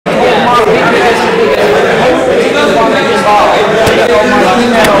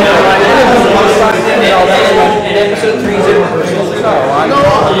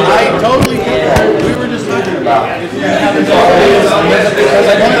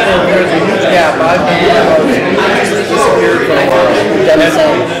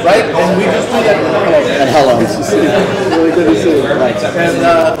Right? And we just do that. And hello. Really good to see you. Right. And, you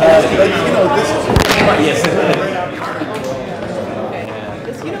know, this is... Yes.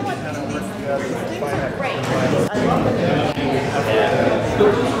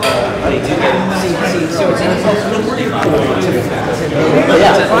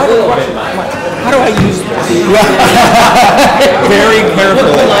 How do I use this? Very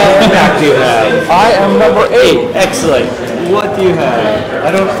careful. Back do you have? I am number 8. Excellent. What do you have?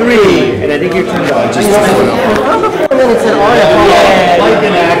 I don't 3. And I think you turned it on. Just 4 minutes in on it. Like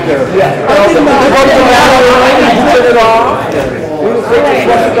an actor. Yeah. I think I'm going to turn it off.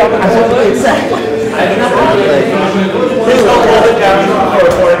 Please don't hold it down for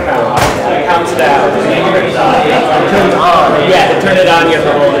a count. It counts down. Turn it on. Yeah, to turn it on, you have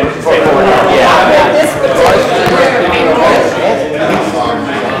to hold it.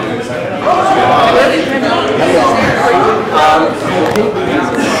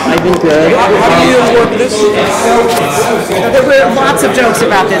 I've been good. How do you work this? There were lots of jokes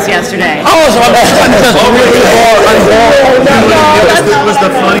about this yesterday. Oh, so I'm It was the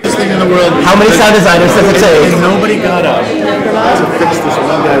funniest thing in the world. How many sound designers does it take? And nobody got up to fix this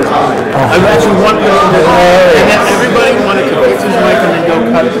one guy's mic. I actually one guy, and then everybody wanted to fix his mic and then go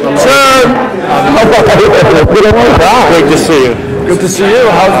cut it. Sir! Great to see you. Good to see you.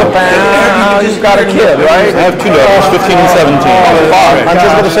 How's the band? You've got a kid, right? I have 2 daughters, 15 and 17. I'm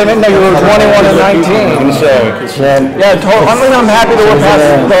just going to say, no, you were 21 and 19. Yeah, totally. I mean, I'm happy to work past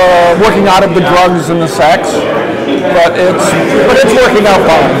the working out of the drugs and the sex, but it's working out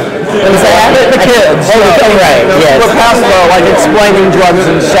fine. The kids. Right, yes. We're past the, like, explaining drugs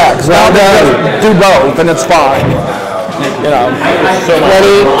and sex. Now they just do both, and it's fine. You know,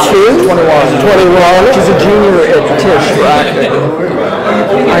 22? 21. She's a junior at Tisch for acting.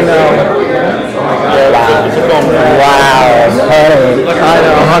 I know. Wow, honey. I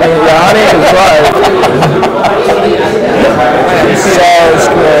know, honey. Yeah, honey is right. So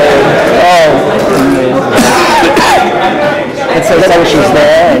screwed. It's so she's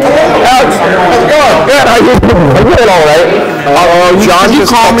there. Alex, how's it going? Good. How you doing? All right. John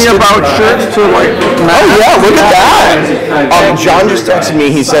just called me about shirts to like. Oh yeah, look at that. John just texted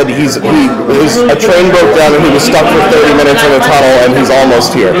me. He said a train broke down and he was stuck for 30 minutes in a tunnel and he's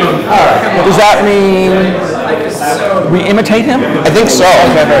almost here. Does that mean we imitate him? I think so.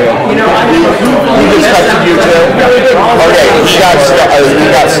 He just texted you too. Okay, we got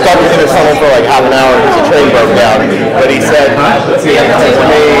stuck in the tunnel for like half an hour because the train broke down. But he said, What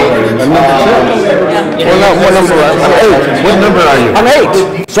number? I'm 8. What number are you? I'm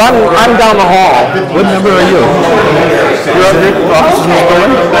 8. So I'm down the hall. What number are you? You're up here?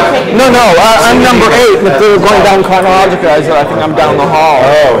 No, I'm number 8. If they're going down chronologically, I think I'm down the hall.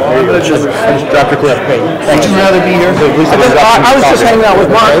 I just dropped a clip. Would you rather be here? I was just hanging out with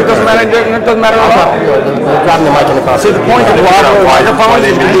Mark. It doesn't matter. It doesn't matter at all. grabbing the mic in the car. See, the point of Bravo microphones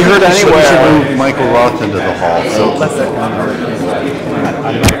is to be heard anywhere. We should move Michael Roth into the hall. So I'm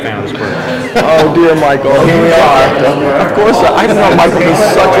not a fan of this group. Oh dear, Michael. Here we are. Of course, I don't know Michael for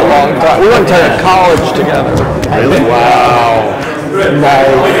such a long time. We went to college together. Really? Wow. No.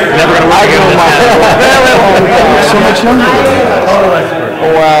 Never gonna work again. So much younger.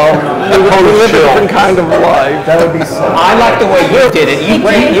 Well, we live a different kind of life. That would be so. I like the way you did it. You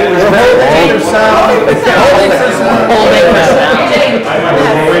was very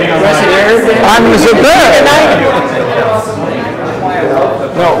I'm going to sit there.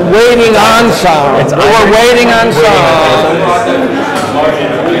 No, waiting on sound. We're waiting on sound.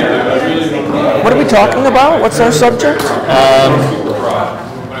 What are we talking about? What's our subject?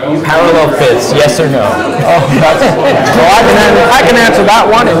 parallel fits, yes or no? Oh, well, I can answer that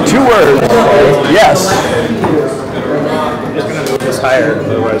one in 2 words. Yes. Higher,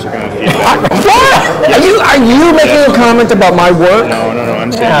 otherwise we're going to eat What? Are you making a comment about my work? No.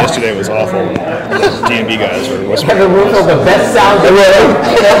 I'm saying yesterday was awful. D&B guys were whispering. Kevin Rufo, the best sound in the world.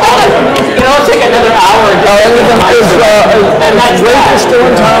 It'll take another hour. Is Rafe still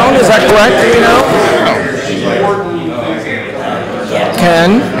in town? Is that correct? Do you know?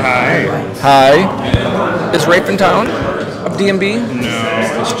 Ken? Hi. Is Rafe in town? Of D&B?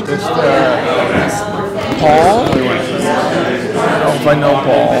 No, it's Paul? I don't know if I know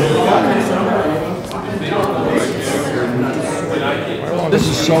Paul. This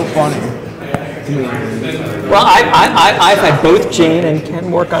is so funny. Well, I've had both Jane and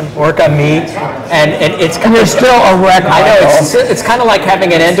Ken work on me, and it's kind You're still a wreck. I know it's kind of like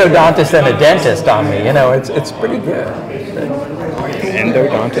having an endodontist and a dentist on me. You know, it's pretty good.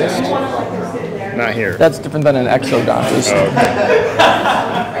 endodontist? Not here. That's different than an exodontist.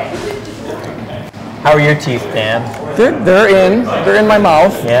 How are your teeth, Dan? They're in my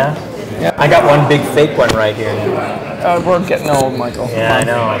mouth. Yeah? Yeah. I got one big fake one right here. We're getting old, Michael. Yeah, I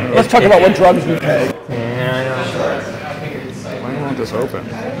know. Let's talk about what drugs we take. Yeah, I know. Why do you want this open?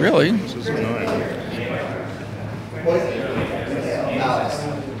 Really? This is annoying.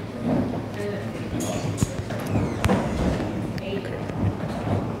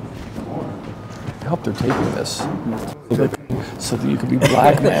 I hope they're taping this so that you can be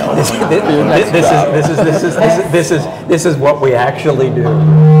blackmailed. This is what we actually do.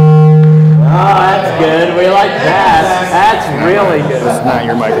 Oh, that's good. We like that. That's really good. It's not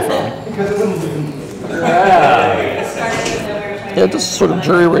your microphone. Yeah, just sort of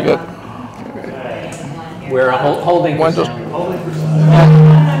jury rig it. We're holding. One just.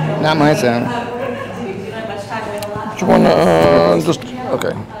 Not my sound. Do you want to just?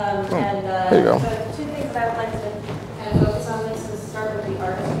 Okay. Boom. There you go. Two things that I would like to kind of focus on this is start with the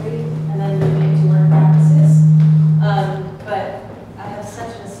artistry and then move into work practices. But I have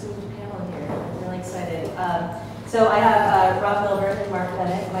such an esteemed panel here. I'm really excited. So I have Roth, Milburn, Mark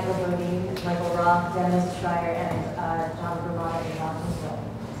Bennett, Michael Bodeen, Michael Roth, Dennis Schreier, and John Gromada and Roth.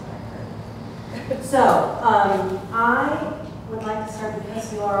 So I would like to start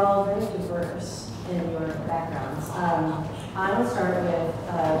because you are all very diverse in your backgrounds. I will start with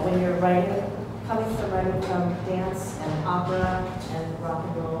when you're writing, coming from dance and opera and rock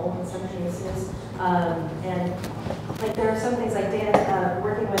and roll in some cases. And like there are some things like Dan,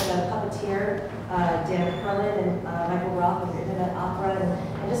 working with a puppeteer, Dan Carlin and Michael Roth with your internet opera,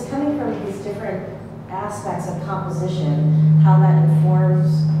 and just coming from these different aspects of composition, how that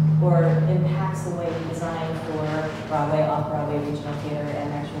informs or impacts the way you design for Broadway, off-Broadway, regional theater,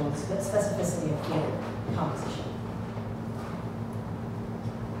 and actual specificity of theater composition.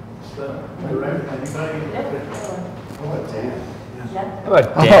 How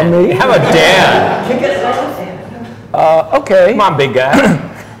about Dan? Me? How about Dan? Okay. Come on, big guy.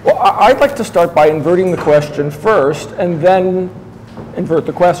 Well, I'd like to start by inverting the question first, and then invert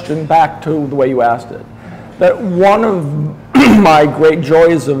the question back to the way you asked it. That one of my great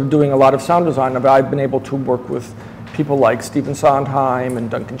joys of doing a lot of sound design, I've been able to work with people like Stephen Sondheim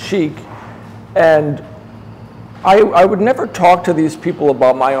and Duncan Sheik, and I would never talk to these people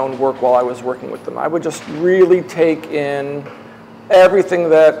about my own work while I was working with them. I would just really take in everything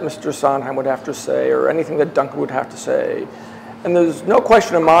that Mr. Sondheim would have to say or anything that Duncan would have to say. And there's no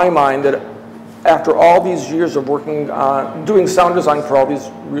question in my mind that after all these years of working on, doing sound design for all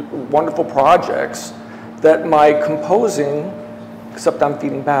these wonderful projects, that my composing, except I'm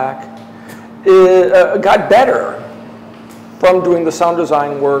feeding back, got better from doing the sound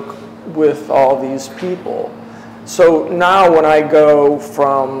design work with all these people. So now when I go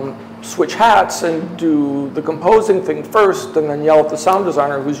from switch hats and do the composing thing first and then yell at the sound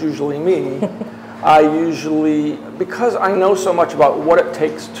designer, who's usually me, I usually, because I know so much about what it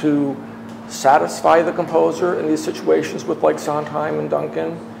takes to satisfy the composer in these situations with like Sondheim and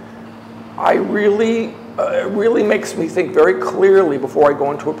Duncan, it really makes me think very clearly before I go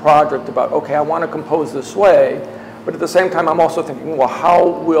into a project about, okay, I want to compose this way, but at the same time I'm also thinking, well, how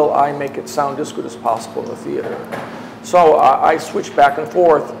will I make it sound as good as possible in the theater? So I switch back and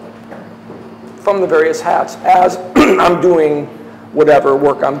forth from the various hats as I'm doing whatever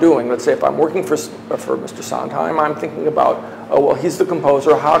work I'm doing. Let's say if I'm working for Mr. Sondheim, I'm thinking about, oh, well, he's the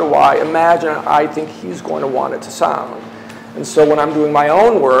composer. How do I imagine I think he's going to want it to sound? And so when I'm doing my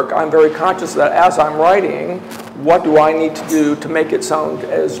own work, I'm very conscious that as I'm writing, what do I need to do to make it sound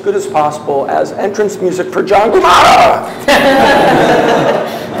as good as possible as entrance music for John Gromada?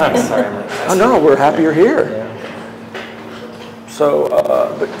 I'm sorry. Oh, no, we're happy you're here. So,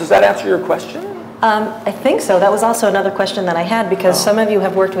 but does that answer your question? I think so. That was also another question that I had because some of you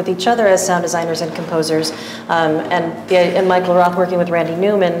have worked with each other as sound designers and composers, and Michael Roth working with Randy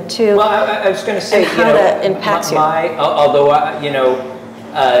Newman too. Well, I was going to say, how that impacts you. Although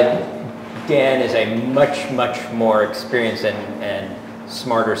Dan is a much more experienced and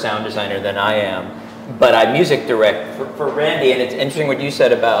smarter sound designer than I am, but I music direct for Randy, and it's interesting what you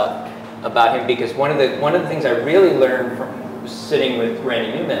said about him because one of the things I really learned from sitting with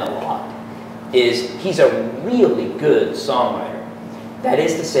Randy Newman a lot is he's a really good songwriter. That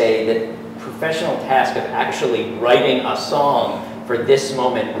is to say that professional task of actually writing a song for this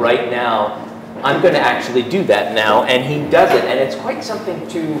moment right now, I'm going to actually do that now, and he does it, and it's quite something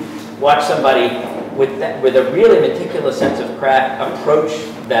to watch somebody with a really meticulous sense of craft approach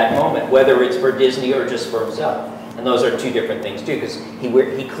that moment, whether it's for Disney or just for himself. And those are two different things too, because he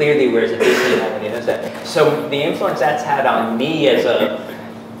clearly wears a Disney hat when he does that. So the influence that's had on me as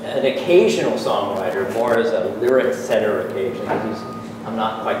an occasional songwriter, more as a lyric setter occasionally. I'm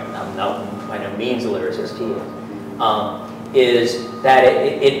not by no means a lyricist, he is that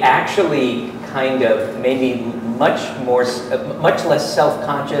it actually kind of made me much less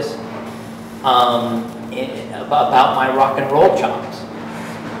self-conscious about my rock and roll chops.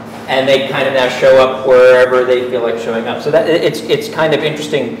 And they kind of now show up wherever they feel like showing up. So that it's kind of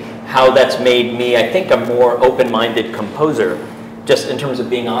interesting how that's made me, I think, a more open-minded composer, just in terms of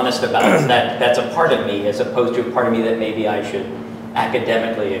being honest about it. That's a part of me, as opposed to a part of me that maybe I should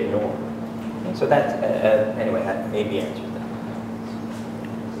academically ignore. And so that, anyway, that maybe answers that.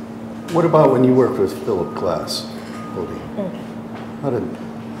 What about when you worked with Philip Glass, Bodeen? How did?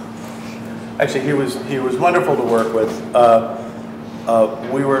 Actually, he was wonderful to work with.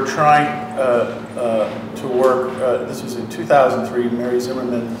 We were trying to work. This was in 2003. Mary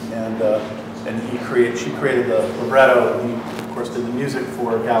Zimmerman and she created the libretto. He, of course, did the music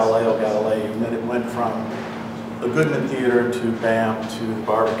for Galileo Galilei, and then it went from the Goodman Theater to BAM to the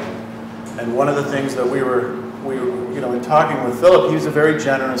Barbican. And one of the things that we were in talking with Philip, he was a very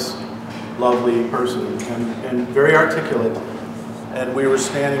generous, lovely person and very articulate. And we were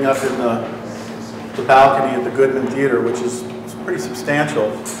standing up in the balcony at the Goodman Theater, which is pretty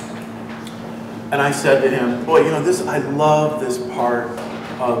substantial. And I said to him, boy, I love this part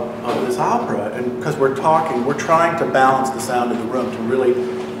of this opera. And because we're trying to balance the sound of the room to really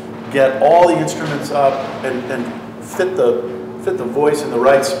get all the instruments up and fit the voice in the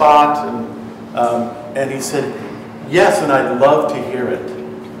right spot. And he said, yes, and I'd love to hear it.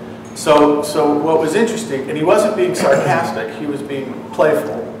 So what was interesting, and he wasn't being sarcastic, he was being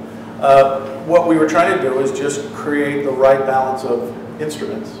playful. What we were trying to do is just create the right balance of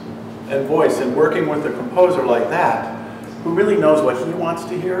instruments and voice. And working with a composer like that, who really knows what he wants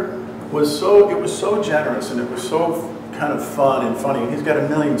to hear, it was so generous, and it was so kind of fun and funny. He's got a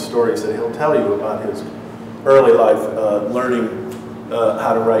million stories that he'll tell you about his early life learning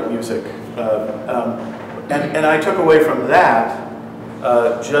how to write music. And I took away from that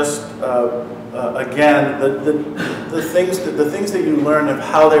again, the things that you learn of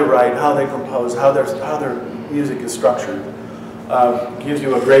how they write, how they compose, how their music is structured, gives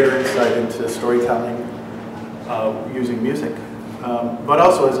you a greater insight into storytelling using music. But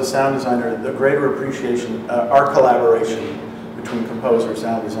also as a sound designer, the greater appreciation, our collaboration between composer,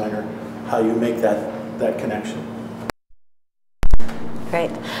 sound designer, how you make that connection.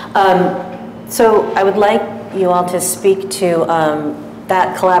 Great. So I would like you all to speak to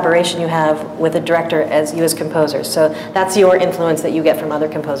that collaboration you have with a director as composers. So that's your influence that you get from other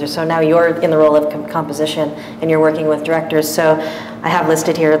composers. So now you're in the role of composition and you're working with directors. So I have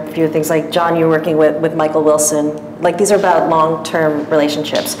listed here a few things like John, you're working with Michael Wilson. Like these are about long-term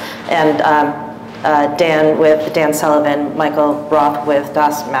relationships. And Dan with Dan Sullivan, Michael Roth with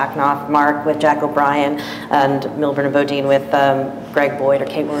Das Machnoff, Mark with Jack O'Brien, and Milburn and Bodeen with Greg Boyd or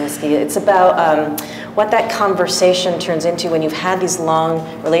Kate Wariski. It's about what that conversation turns into when you've had these long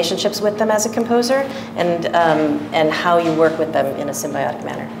relationships with them as a composer, and how you work with them in a symbiotic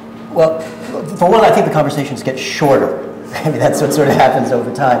manner. Well, for one, I think the conversations get shorter. I mean, that's what sort of happens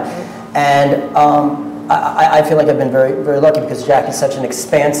over time. And I feel like I've been very, very lucky because Jack is such an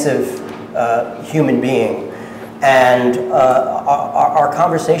expansive human being. And our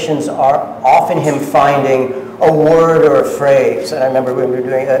conversations are often him finding a word or a phrase. And I remember when we were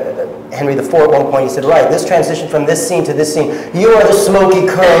doing Henry IV at one point, he said, right, this transition from this scene to this scene, you are the smoky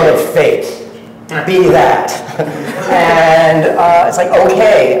curl of fate. Be that. And it's like,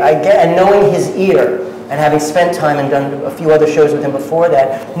 okay, I get, and knowing his ear, and having spent time and done a few other shows with him before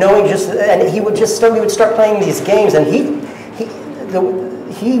that, knowing and we would start playing these games, and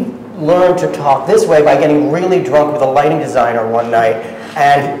he learned to talk this way by getting really drunk with a lighting designer one night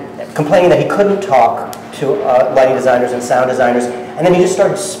and complaining that he couldn't talk to lighting designers and sound designers, and then he just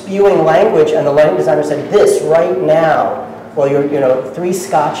started spewing language, and the lighting designer said, this right now, while you're 3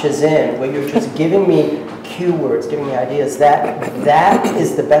 scotches in, where you're just giving me cue words, giving me ideas, that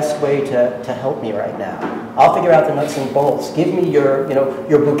is the best way to help me right now. I'll figure out the nuts and bolts. Give me your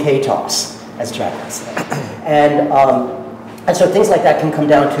bouquet toss, as Jack would say. And so things like that can come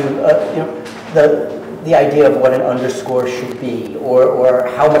down to the idea of what an underscore should be, or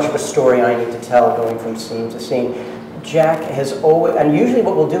how much of a story I need to tell going from scene to scene. Jack has always, and usually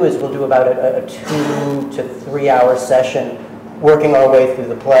what we'll do is we'll do about a 2 to 3 hour session working our way through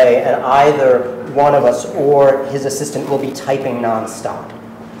the play, and either one of us or his assistant will be typing nonstop.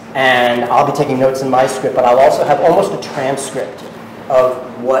 And I'll be taking notes in my script, but I'll also have almost a transcript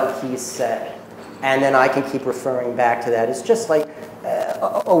of what he said. And then I can keep referring back to that. It's just like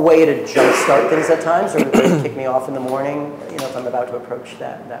a way to jumpstart things at times, or to kick me off in the morning, if I'm about to approach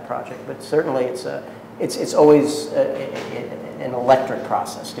that project. But certainly it's always an electric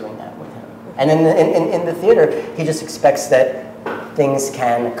process doing that with him. And in the theater, he just expects that things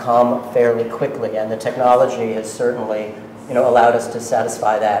can come fairly quickly, and the technology has certainly, allowed us to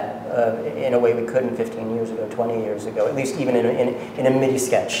satisfy that in a way we couldn't 15 years ago, 20 years ago, at least even in a MIDI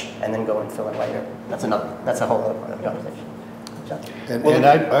sketch, and then go and fill it later. That's a whole other part of the conversation. And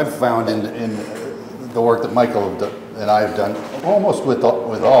I've found in the work that Michael and I have done, almost with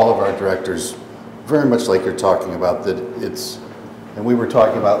all of our directors, very much like you're talking about, that it's, and we were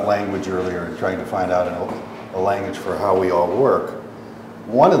talking about language earlier and trying to find out a language for how we all work.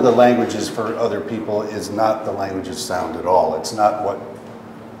 One of the languages for other people is not the language of sound at all. It's not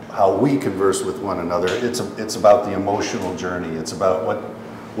how we converse with one another. It's about the emotional journey. It's about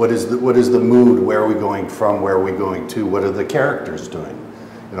what is the mood, where are we going from, where are we going to, what are the characters doing,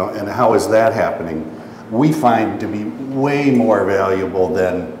 and how is that happening? We find to be way more valuable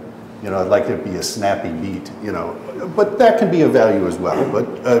than, I'd like it to be a snappy beat, but that can be a value as well.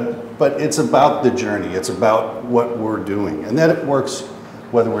 But it's about the journey. It's about what we're doing, and that it works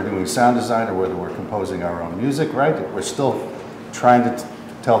whether we're doing sound design or whether we're composing our own music, right? We're still trying to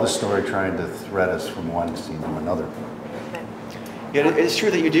tell the story, trying to thread us from one scene to another. Yeah, it's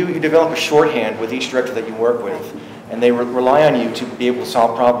true that you develop a shorthand with each director that you work with, and they rely on you to be able to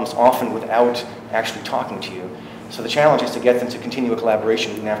solve problems often without actually talking to you. So the challenge is to get them to continue a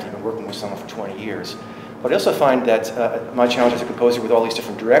collaboration even after you've been working with someone for 20 years. But I also find that my challenge as a composer with all these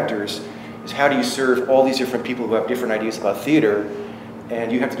different directors is how do you serve all these different people who have different ideas about theater, and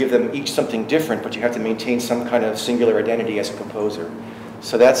you have to give them each something different, but you have to maintain some kind of singular identity as a composer.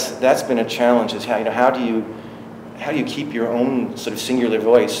 So that's been a challenge, is how do you keep your own sort of singular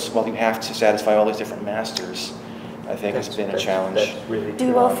voice while you have to satisfy all these different masters? I think has been a challenge. Really do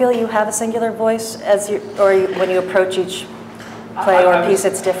you all feel you have a singular voice or when you approach each play or piece,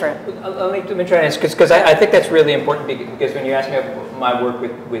 it's different? Let me try to answer, because I think that's really important, because when you ask me about my work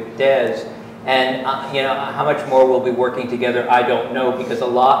with Des, and how much more we'll be working together, I don't know, because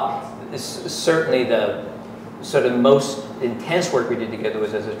certainly the sort of most intense work we did together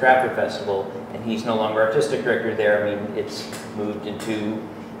was as a Stratford Festival, and he's no longer artistic director there. I mean, it's moved into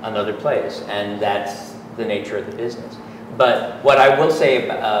another place, and that's the nature of the business. But what I will say,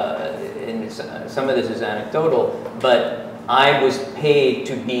 and some of this is anecdotal, but I was paid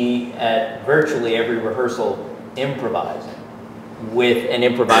to be at virtually every rehearsal improvising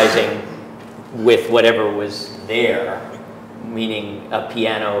with whatever was there, meaning a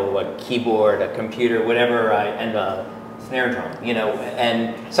piano, a keyboard, a computer, whatever, and a snare drum,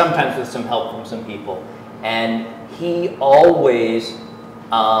 and sometimes with some help from some people. And he always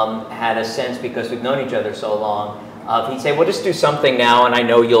had a sense, because we've known each other so long, he'd say, well, just do something now, and I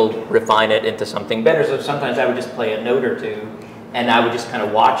know you'll refine it into something better. So sometimes I would just play a note or two, and I would just kind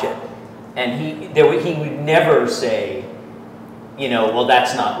of watch it. And he would never say, well,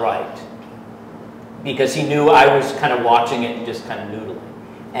 that's not right, because he knew I was kind of watching it and just kind of noodling.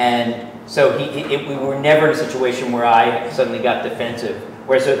 And so we were never in a situation where I suddenly got defensive.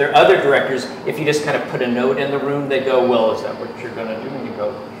 Whereas there are other directors, if you just kind of put a note in the room, they go, well, is that what you're going to do? And you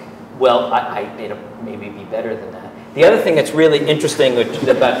go, well, it'll maybe be better than that. The other thing that's really interesting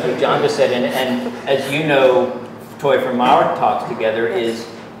about what John just said, and as you know, Toy, from our talks together, is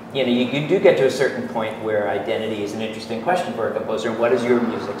you do get to a certain point where identity is an interesting question for a composer. And what does your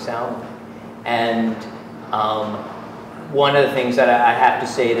music sound like? And one of the things that I have to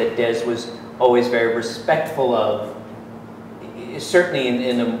say that Des was always very respectful of, certainly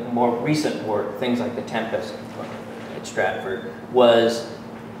in the more recent work, things like The Tempest at Stratford, was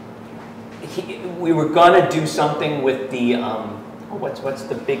we were going to do something with the, what's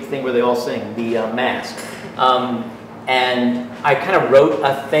the big thing where they all sing? The Mask. And I kind of wrote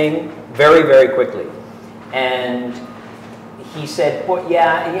a thing very, very quickly. And he said, well,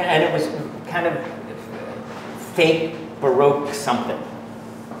 yeah, and it was kind of fake Baroque something.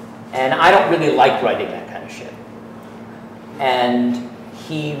 And I don't really like writing that kind of shit. And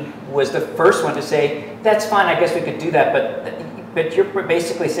he was the first one to say, that's fine, I guess we could do that, but you're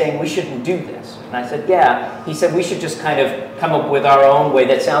basically saying we shouldn't do this. And I said, yeah. He said, we should just kind of come up with our own way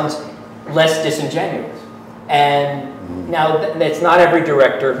that sounds less disingenuous. And now, it's not every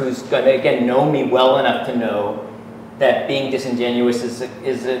director who's going to, again, know me well enough to know that being disingenuous is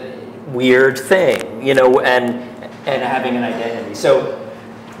a weird thing, and having an identity. So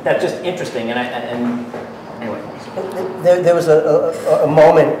that's just interesting. And anyway. There was a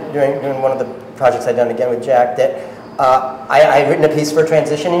moment during one of the projects I'd done again with Jack that I had written a piece for a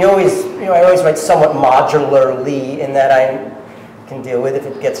transition, and I always write somewhat modularly in that I can deal with if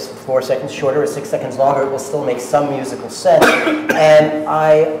it gets 4 seconds shorter or 6 seconds longer, it will still make some musical sense. And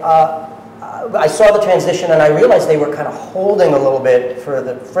I saw the transition and I realized they were kind of holding a little bit for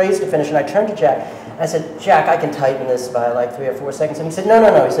the phrase to finish, and I turned to Jack and I said, Jack, I can tighten this by like 3 or 4 seconds. And he said, no,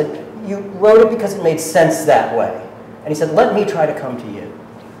 no, no. He said, you wrote it because it made sense that way. And he said, let me try to come to you.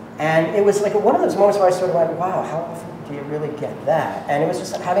 And it was like one of those moments where I sort of went, wow, how often do you really get that? And it was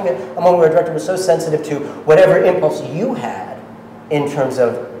just having a moment where a director was so sensitive to whatever impulse you had in terms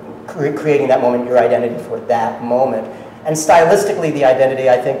of creating that moment, your identity for that moment. And stylistically, the identity,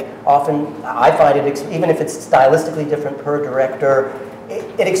 I think, often, I find it, even if it's stylistically different per director,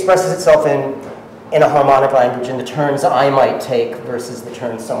 it expresses itself in a harmonic language, in the turns I might take versus the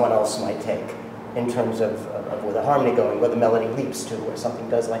turns someone else might take, in terms of where the harmony going, where the melody leaps to, where something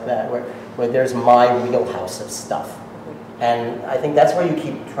does like that, where there's my wheelhouse of stuff. And I think that's where you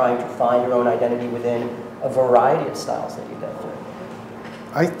keep trying to find your own identity within a variety of styles that you go through.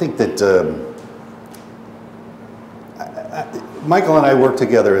 I think that Michael and I work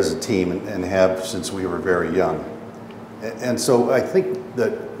together as a team and have since we were very young. And so I think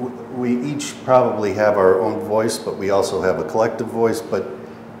that we each probably have our own voice, but we also have a collective voice. But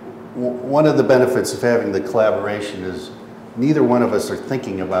one of the benefits of having the collaboration is neither one of us are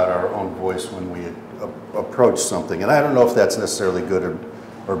thinking about our own voice when we approach something. And I don't know if that's necessarily good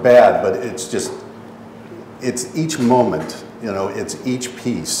or bad, but it's just, it's each moment, you know, it's each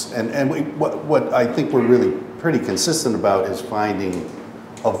piece. And what I think we're really pretty consistent about is finding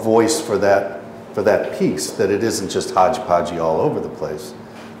a voice for that piece, that it isn't just hodgepodgey all over the place.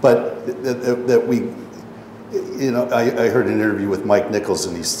 But that we, you know, I heard an interview with Mike Nichols,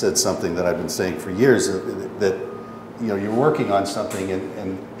 and he said something that I've been saying for years, that you know, you're working on something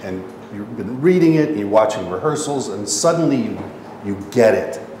and you've been reading it, and you're watching rehearsals, and suddenly you get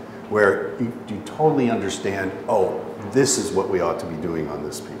it, where you totally understand, oh, this is what we ought to be doing on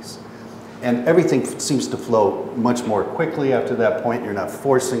this piece. And everything seems to flow much more quickly after that point. You're not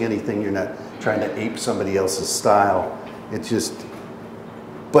forcing anything, you're not trying to ape somebody else's style. It's just,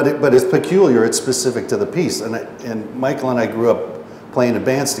 but it's peculiar, it's specific to the piece. And Michael and I grew up playing in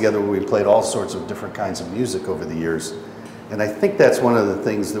bands together where we played all sorts of different kinds of music over the years. And I think that's one of the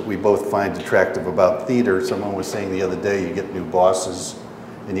things that we both find attractive about theater. Someone was saying the other day, you get new bosses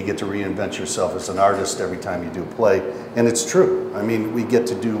and you get to reinvent yourself as an artist every time you do a play. And it's true. I mean, we get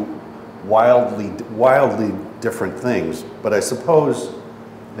to do wildly different things. But I suppose,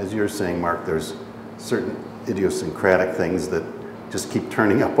 as you're saying, Mark, there's certain idiosyncratic things that just keep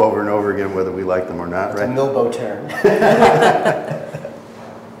turning up over and over again, whether we like them or not, right? It's a Milbo turn.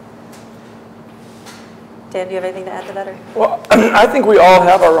 Dan, do you have anything to add to that? Or? Well, I think we all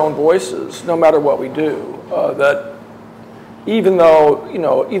have our own voices, no matter what we do. That even though, you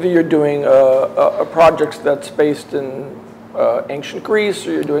know, either you're doing a project that's based in ancient Greece,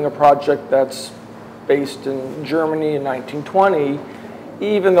 or you're doing a project that's based in Germany in 1920,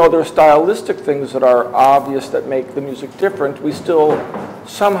 even though there are stylistic things that are obvious that make the music different, we still,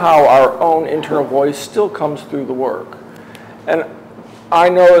 somehow our own internal voice still comes through the work. And I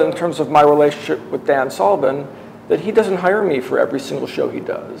know in terms of my relationship with Dan Sullivan that he doesn't hire me for every single show he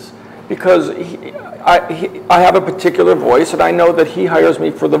does, because I have a particular voice, and I know that he hires me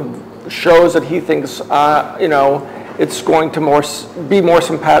for the shows that he thinks, you know, it's going to be more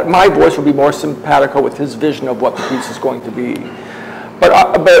sympathetic. My voice will be more simpatico with his vision of what the piece is going to be. But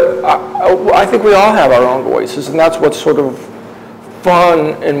I think we all have our own voices, and that's what's sort of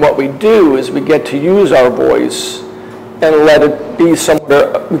fun in what we do, is we get to use our voice and let it be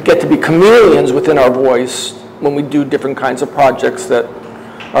somewhere. We get to be chameleons within our voice when we do different kinds of projects that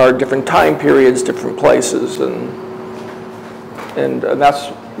are different time periods, different places, and that's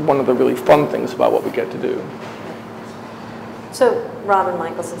one of the really fun things about what we get to do. So, Rob and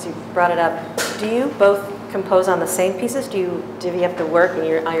Michael, since you brought it up, do you both compose on the same pieces? Do you have to work and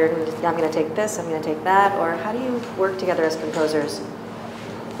I'm going to take this, I'm going to take that, or how do you work together as composers?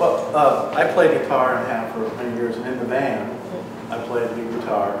 Well, I played guitar and have for many years, and in the band, I played the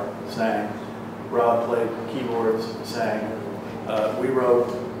guitar, sang. Rob played keyboards, sang. We wrote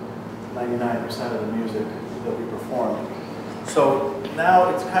 99% of the music that we performed. So now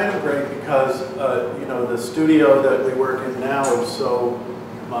it's kind of great because, you know, the studio that we work in now is so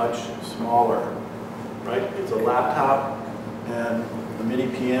much smaller, right? It's a laptop and a mini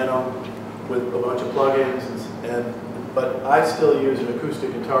piano with a bunch of plugins, but I still use an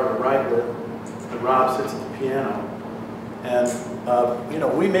acoustic guitar to write with, and Rob sits at the piano. And, you know,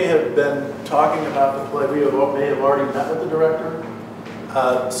 we may have been talking about the play, may have already met with the director.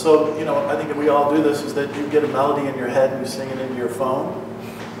 So, you know, I think if we all do this, is that you get a melody in your head and you sing it into your phone,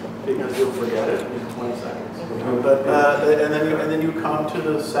 because you'll forget it in 20 seconds. But, and then you come to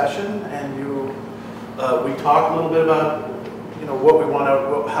the session and we talk a little bit about what we want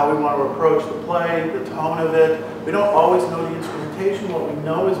to, how we want to approach the play, the tone of it. We don't always know the instrumentation. What we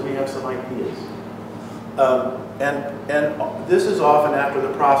know is we have some ideas. And this is often after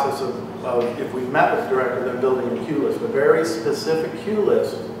the process of if we've met with the director, then building a cue list, a very specific cue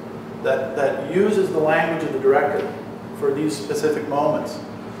list that uses the language of the director for these specific moments.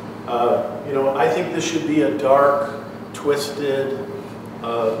 I think this should be a dark, twisted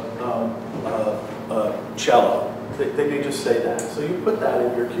cello. They may just say that. So you put that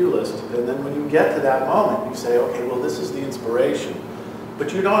in your cue list, and then when you get to that moment, you say, okay, well, this is the inspiration.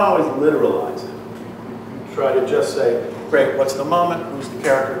 But you don't always literalize it. You try to just say, great, what's the moment, who's the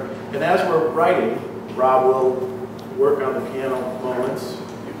character? And as we're writing, Rob will work on the piano moments,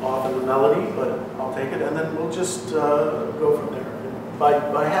 often the melody, but I'll take it, and then we'll just go from there.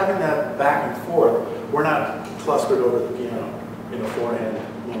 And by having that back and forth, we're not clustered over the piano in a forehand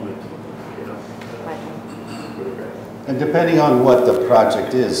moment. And depending on what the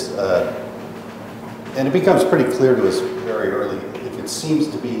project is, and it becomes pretty clear to us very early, if it seems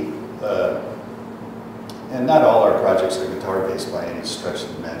to be, and not all our projects are guitar-based by any stretch of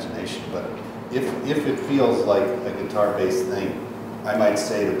the imagination, but if it feels like a guitar-based thing, I might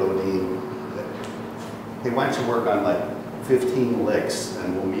say to Bodeen, hey, why don't you work on like 15 licks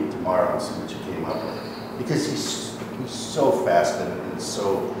and we'll meet tomorrow and see what you came up with. Because he's so fast at it and it's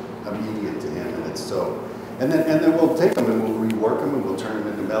so immediate to him, and it's so, and then we'll take them and we'll rework them and we'll turn them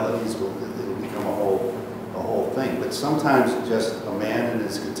into melodies. It'll become a whole thing. But sometimes just a man and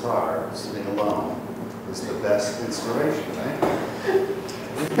his guitar sitting alone is the best inspiration, right?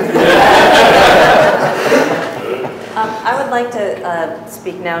 I would like to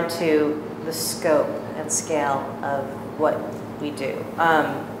speak now to the scope and scale of what we do.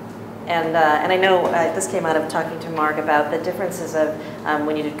 And I know this came out of talking to Mark about the differences of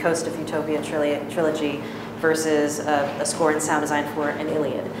when you did Coast of Utopia trilogy versus a score and sound design for an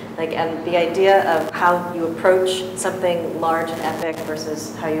Iliad. And the idea of how you approach something large and epic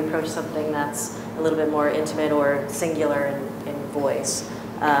versus how you approach something that's a little bit more intimate or singular in voice,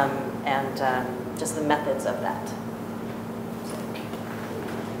 and just the methods of that.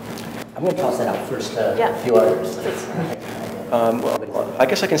 I'm going to toss that out first to a few others. Well, I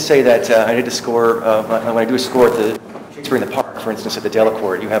guess I can say that I did a score, when I do a score at the Shakespeare in the Park, for instance, at the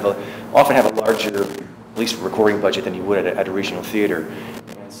Delacorte, you often have a larger, at least recording budget than you would at a regional theater.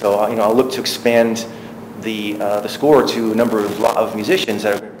 And so, I'll look to expand the score to a number of musicians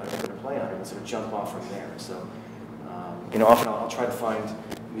that are going to play on it and sort of jump off from there. So, often I'll try to find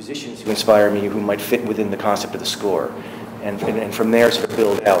musicians who inspire me who might fit within the concept of the score. And from there sort of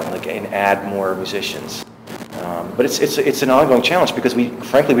build out and add more musicians. But it's an ongoing challenge because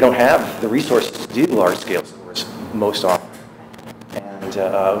frankly we don't have the resources to do large scale scores most often.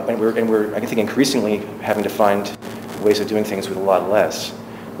 And we're I think increasingly having to find ways of doing things with a lot less,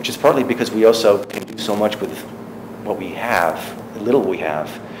 which is partly because we also can do so much with what we have, the little we have.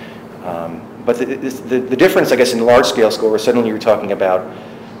 But the difference, I guess, in large scale score, suddenly you're talking about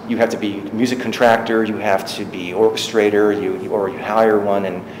you have to be music contractor, you have to be orchestrator, or you hire one,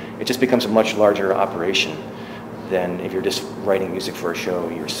 and it just becomes a much larger operation than if you're just writing music for a show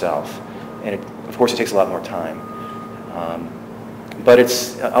yourself. And of course it takes a lot more time. But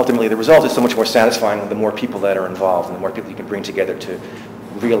it's ultimately the result is so much more satisfying the more people that are involved and the more people you can bring together to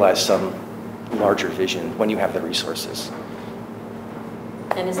realize some larger vision when you have the resources.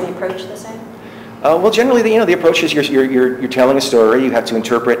 And is the approach the same? Well, generally, the approach is you're telling a story. You have to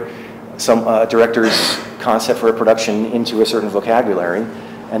interpret some director's concept for a production into a certain vocabulary,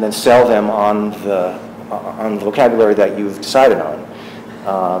 and then sell them on the vocabulary that you've decided on.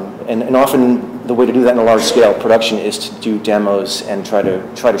 And often the way to do that in a large-scale production is to do demos and try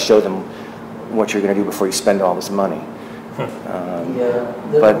to show them what you're going to do before you spend all this money.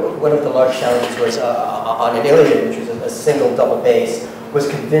 One of the large challenges was on an Iliad, which was a single double bass, was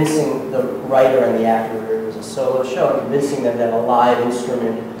convincing the writer and the actor, it was a solo show, convincing them that a live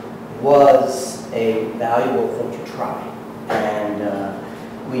instrument was a valuable thing to try. And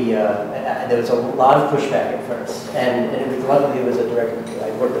there was a lot of pushback at first. And luckily it was a director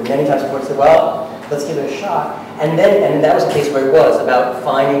I worked with many times before and said, well, let's give it a shot. And that was a case where it was about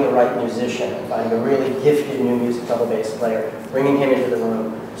finding the right musician, finding a really gifted new music double bass player, bringing him into the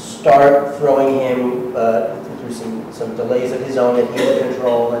room, start throwing him through some delays of his own that he would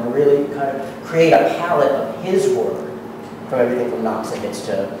control, and really kind of create a palette of his work, from everything from knocks and hits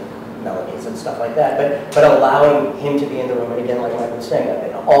to melodies and stuff like that, but allowing him to be in the room, and again, like Mike was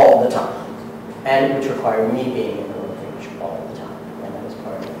saying, all the time, and which required me being in the room pretty much all the time, and that was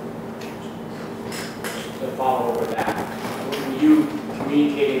part of it. To follow over that, when you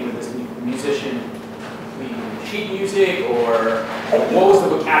communicating with this musician, the sheet music, or what was the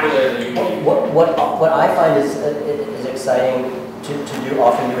vocabulary that you used? What I find is exciting to do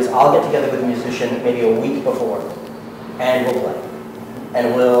often is I'll get together with a musician maybe a week before, and we'll play.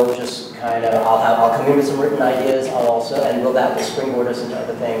 And we'll just kind of, I'll come in with some written ideas, and that will springboard us into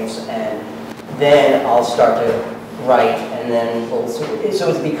other things, and then I'll start to write, and then so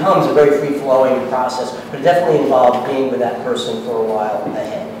it becomes a very free-flowing process, but it definitely involved being with that person for a while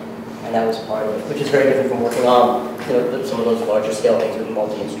ahead, and that was part of it, which is very different from working on some of those larger scale things with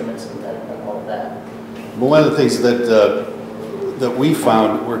multi-instruments and all of that. Well, one of the things that we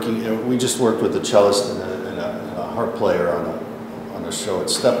found working, we just worked with a cellist and a harp player on a show at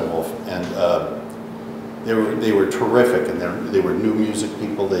Steppenwolf, and they were terrific, and they were new music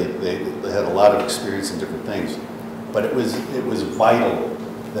people. They had a lot of experience in different things, but it was vital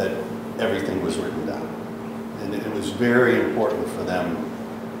that everything was written down, and it was very important for them.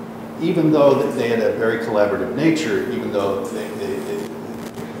 Even though they had a very collaborative nature, even though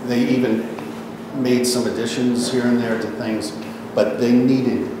they even made some additions here and there to things, but they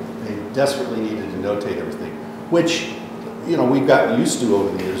desperately needed to notate everything, which we've gotten used to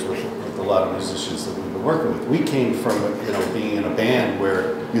over the years with a lot of musicians that we've been working with. We came from, being in a band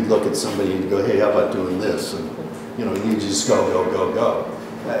where you'd look at somebody and go, hey, how about doing this? And, you just go, go, go, go.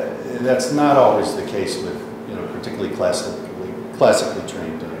 That's not always the case with, particularly classically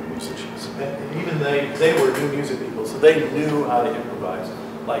trained musicians. And even they were new music people, so they knew how to improvise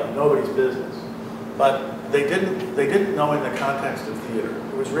like nobody's business. But they didn't know in the context of theater.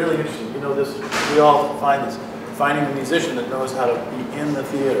 It was really interesting. We all find this. Finding a musician that knows how to be in the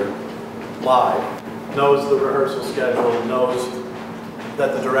theater live, knows the rehearsal schedule, knows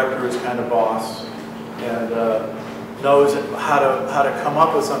that the director is kind of boss, and knows how to come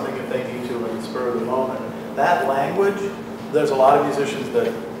up with something if they need to in the spur of the moment. That language, there's a lot of musicians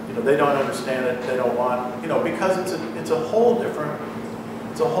that they don't understand it, they don't want, because it's a whole different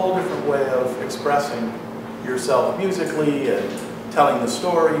way of expressing yourself musically and telling the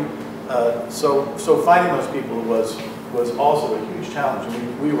story. So finding those people was also a huge challenge.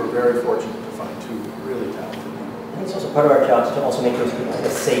 We were very fortunate to find two really talented people. I think it's also part of our job to also make those people a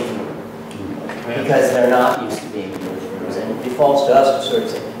safe room, because they're not used to being in those rooms, and it falls to us to sort of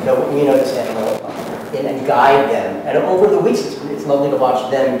say, we understand and guide them. And over the weeks, it's lovely to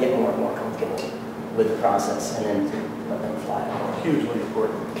watch them get more and more comfortable with the process, and then let them fly. Hugely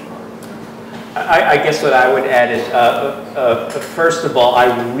important. I guess what I would add is, first of all,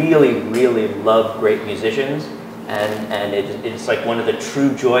 I really, really love great musicians, and it's like one of the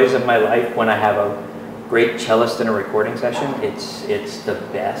true joys of my life when I have a great cellist in a recording session. It's the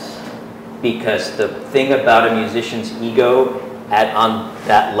best, because the thing about a musician's ego on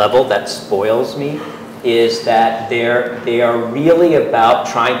that level that spoils me is that they are really about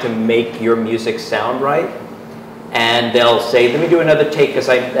trying to make your music sound right. And they'll say, let me do another take, because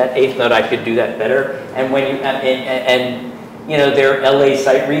that eighth note, I could do that better. And when they're LA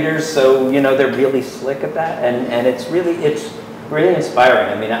sight readers, so they're really slick at that, and it's really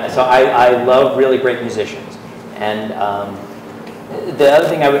inspiring. So I love really great musicians. And the other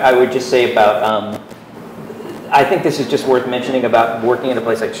thing I would just say about, I think this is just worth mentioning about working in a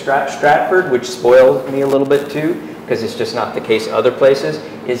place like Stratford, which spoiled me a little bit too, because it's just not the case other places,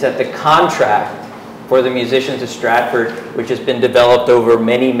 is that the contract for the musicians of Stratford, which has been developed over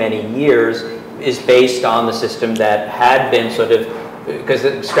many, many years, is based on the system that had been sort of, because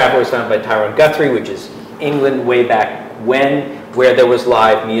Stratford was founded by Tyrone Guthrie, which is England way back when, where there was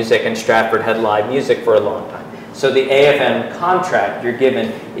live music, and Stratford had live music for a long time. So the AFM contract you're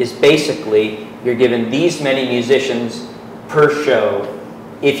given is basically, you're given these many musicians per show.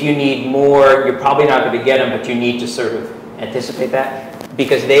 If you need more, you're probably not going to get them, but you need to sort of anticipate that.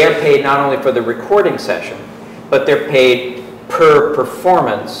 Because they are paid not only for the recording session, but they're paid per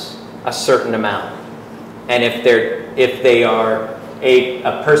performance a certain amount. And if they are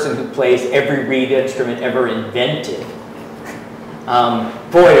a person who plays every reed instrument ever invented,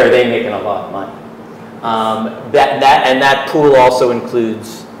 boy, are they making a lot of money. That pool also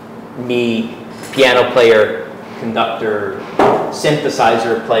includes me, piano player, conductor,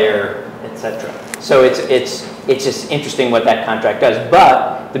 synthesizer player, etc. So it's just interesting what that contract does.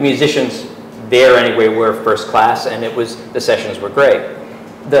 But the musicians there anyway were first class, and the sessions were great.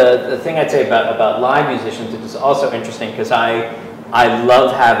 The thing I'd say about live musicians is also interesting, because I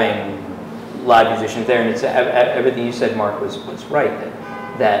love having live musicians there, and it's everything you said, Mark, was right.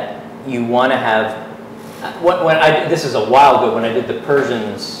 That you want to have. This is a while ago when I did the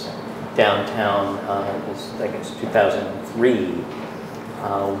Persians downtown. It was, I guess, 2003.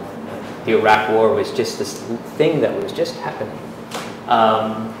 The Iraq War was just this thing that was just happening.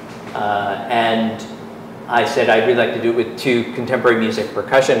 I said I'd really like to do it with 2 contemporary music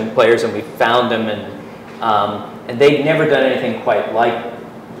percussion players, and we found them, and they'd never done anything quite like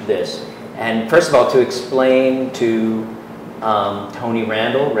this. And first of all, to explain to Tony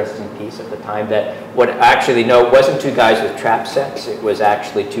Randall, rest in peace at the time, that what actually, no, it wasn't 2 guys with trap sets, it was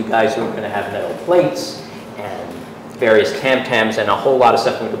actually 2 guys who were going to have metal plates and various tam-tams and a whole lot of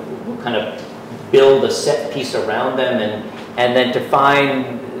stuff. We'll kind of build a set piece around them, and then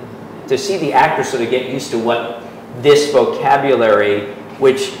to see the actors sort of get used to what this vocabulary,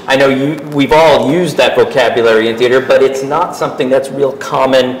 which I know we've all used that vocabulary in theater, but it's not something that's real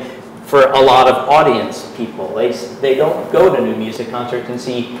common for a lot of audience people. They don't go to new music concerts and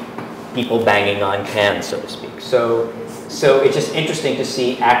see people banging on cans, so to speak. So it's just interesting to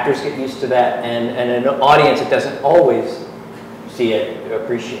see actors get used to that, and an audience that doesn't always see it,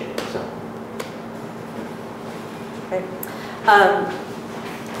 appreciate it. So. Okay.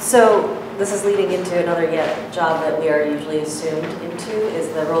 So this is leading into another job that we are usually assumed into, is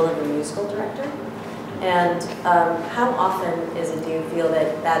the role of a musical director. And how often do you feel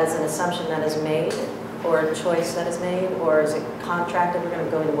that is an assumption that is made, or a choice that is made, or is it contracted? We're going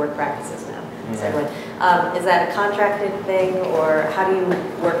to go into work practices now. Mm-hmm. Is that a contracted thing, or how do you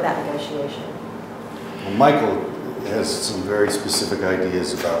work that negotiation? Well, Michael has some very specific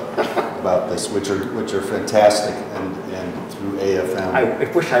ideas about this, which are fantastic, and through AFM. I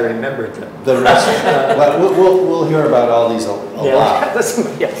wish I remembered them. The rest, we'll hear about all these a lot as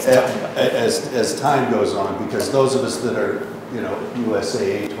time goes on, because those of us that are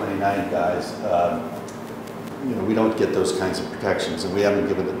USA 829 guys, we don't get those kinds of protections, and we haven't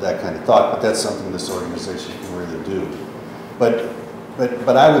given it that kind of thought. But that's something this organization can really do.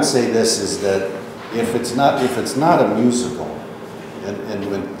 But I would say this is that if it's not a musical, and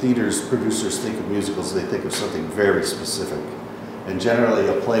when producers think of musicals, they think of something very specific. And generally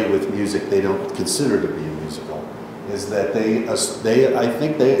a play with music they don't consider to be a musical, is that I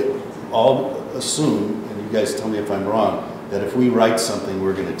think they all assume, and you guys tell me if I'm wrong, that if we write something,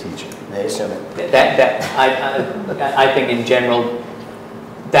 we're going to teach it. They assume it. I think in general,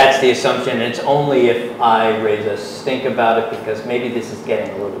 that's the assumption. And it's only if I raise a stink about it, because maybe this is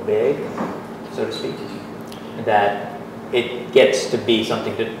getting a little big, so to speak, that it gets to be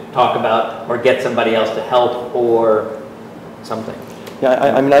something to talk about, or get somebody else to help, or something.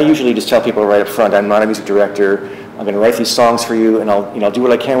 Yeah, I mean, I usually just tell people right up front, I'm not a music director. I'm going to write these songs for you, and I'll do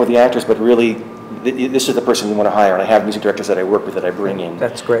what I can with the actors, but really, this is the person you want to hire. And I have music directors that I work with that I bring in.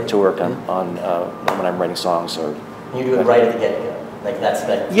 That's great. To work on when I'm writing songs. Or you do it right at the get-go. Like that's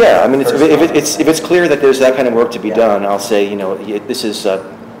the yeah. I mean, if it's clear that there's that kind of work to be done, I'll say, this is.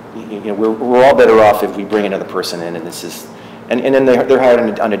 We're all better off if we bring another person in, and this is, and then they're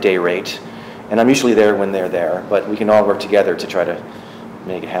hired on a day rate, and I'm usually there when they're there, but we can all work together to try to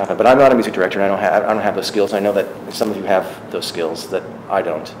make it happen. But I'm not a music director, and I don't have those skills. I know that some of you have those skills that I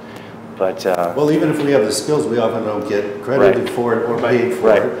don't. But well, even if we have the skills, we often don't get credited for it or paid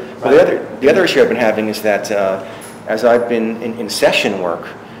for it. Right. Well, the other issue I've been having is that as I've been in session work,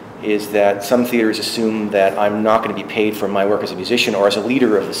 is that some theaters assume that I'm not going to be paid for my work as a musician or as a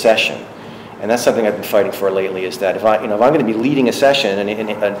leader of the session. And that's something I've been fighting for lately, is that if I'm going to be leading a session, an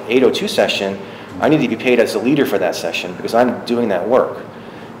 802 session, I need to be paid as a leader for that session because I'm doing that work.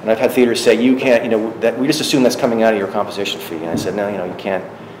 And I've had theaters say, you can't, that we just assume that's coming out of your composition fee. And I said, no, you can't.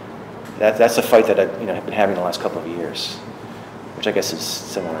 That's a fight that I've been having the last couple of years, which I guess is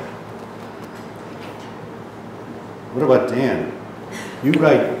similar. What about Dan? You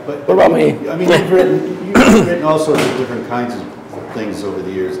write, but what about me? I mean, you've written all sorts of different kinds of things over the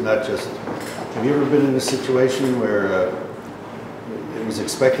years, not just. Have you ever been in a situation where it was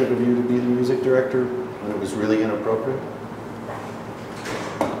expected of you to be the music director when it was really inappropriate?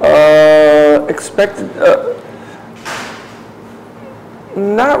 Expected?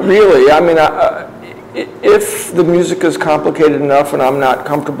 Not really. I mean, if the music is complicated enough and I'm not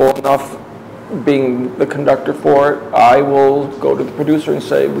comfortable enough being the conductor for it, I will go to the producer and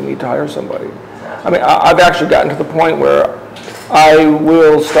say, we need to hire somebody. I mean, I've actually gotten to the point where I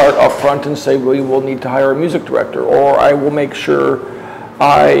will start up front and say, we will need to hire a music director, or I will make sure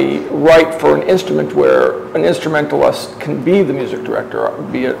I write for an instrument where an instrumentalist can be the music director,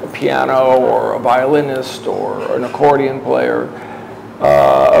 be it a piano or a violinist or an accordion player.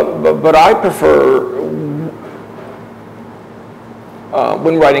 But I prefer,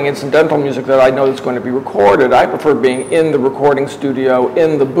 when writing incidental music that I know that's going to be recorded, I prefer being in the recording studio,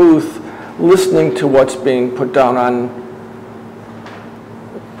 in the booth, listening to what's being put down on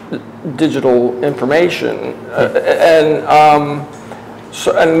digital information. And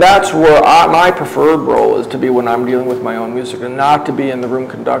that's where my preferred role is to be when I'm dealing with my own music, and not to be in the room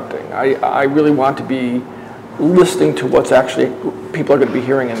conducting. I really want to be listening to what's actually people are going to be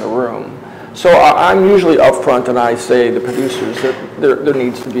hearing in the room. So I'm usually upfront and I say to the producers that there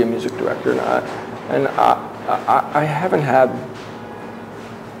needs to be a music director, and I haven't had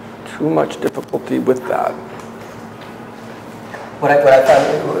too much difficulty with that. What I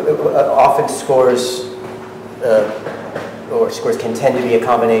found often scores can tend to be a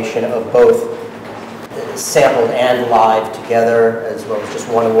combination of both sampled and live together, as well as just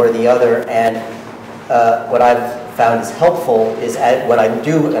one or the other. And what I've found is helpful is what I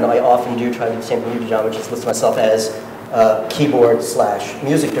do, and I often do try to do the same thing you do, John, which is list myself as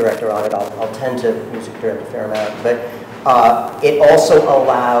keyboard/music director on it. I'll tend to music direct a fair amount, but it also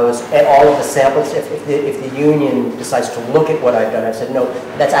allows all of the samples. If the union decides to look at what I've done, I've said no,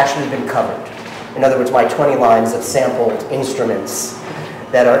 that's actually been covered. In other words, my 20 lines of sampled instruments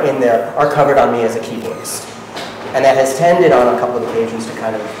that are in there are covered on me as a keyboardist, and that has tended on a couple of occasions to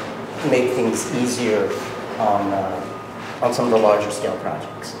kind of make things easier on some of the larger scale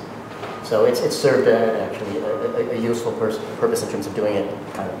projects. So it's served actually a useful purpose in terms of doing it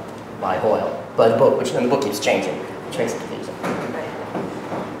kind of by Hoyle. But the book keeps changing, which makes it confusing.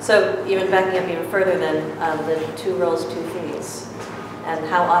 Right. So even backing up even further then, the 2 roles, 2 fees. And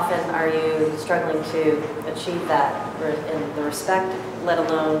how often are you struggling to achieve that in the respect, let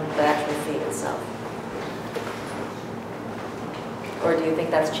alone the actual fee itself? Or do you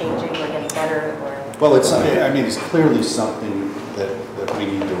think that's changing or getting better? Or? Well, it's clearly something that we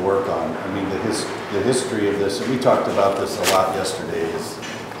need to work on. I mean, the history of this, and we talked about this a lot yesterday, is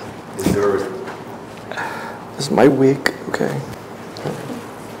there. This is my week, okay.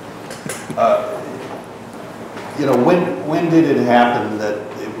 When did it happen that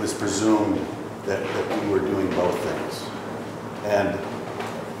it was presumed that we were doing both things? And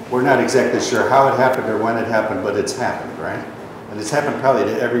we're not exactly sure how it happened or when it happened, but it's happened, right? And it's happened probably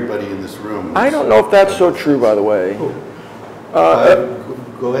to everybody in this room. I don't know if that's so true, by the way.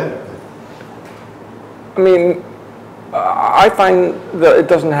 Go ahead. I mean, I find that it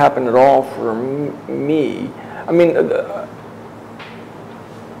doesn't happen at all for me. I mean,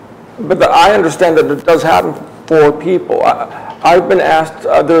 I understand that it does happen for people. I've been asked,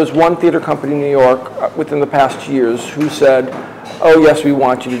 there's one theater company in New York within the past years who said, oh yes, we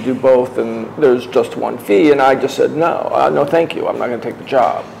want you to do both and there's just one fee, and I just said no, no thank you, I'm not going to take the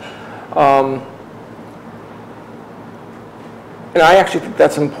job. And I actually think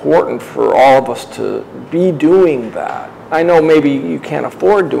that's important for all of us to be doing that. I know maybe you can't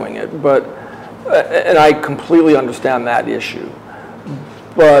afford doing it, but, and I completely understand that issue.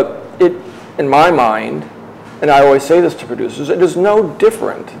 But it, in my mind, and I always say this to producers, it is no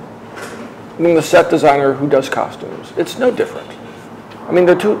different than the set designer who does costumes. It's no different. I mean,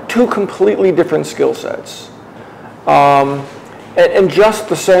 they're two completely different skill sets. And just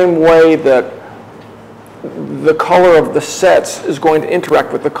the same way that the color of the sets is going to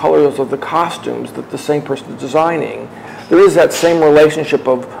interact with the colors of the costumes that the same person is designing, there is that same relationship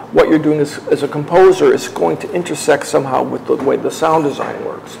of what you're doing as a composer is going to intersect somehow with the way the sound design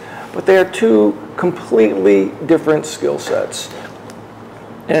works. But they are 2 completely different skill sets.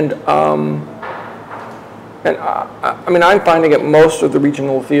 And I mean, I'm finding at most of the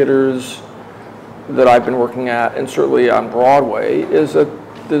regional theaters that I've been working at, and certainly on Broadway, is that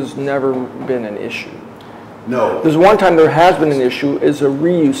there's never been an issue. No. There's one time there has been an issue, is a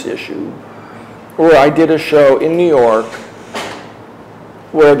reuse issue, where I did a show in New York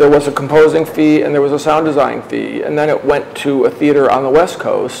where there was a composing fee and there was a sound design fee, and then it went to a theater on the West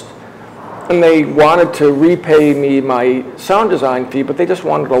Coast, and they wanted to repay me my sound design fee, but they just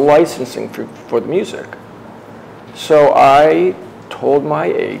wanted a licensing fee for the music. So I told my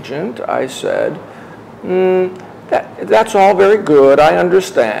agent, I said, that's all very good, I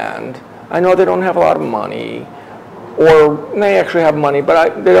understand. I know they don't have a lot of money, or they actually have money,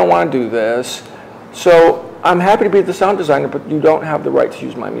 but they don't want to do this. So I'm happy to be the sound designer, but you don't have the right to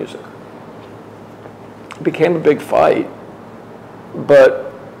use my music. It became a big fight,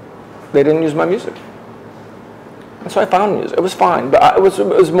 but they didn't use my music. And so I found music. It was fine, but it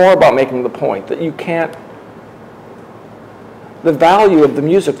was more about making the point that you can't, the value of the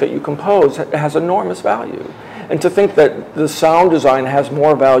music that you compose has enormous value. And to think that the sound design has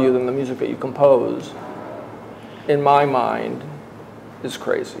more value than the music that you compose, in my mind, is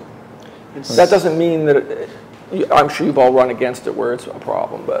crazy. That doesn't mean that, I'm sure you've all run against it where it's a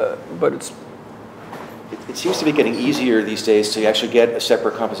problem, but it's... It seems to be getting easier these days to actually get a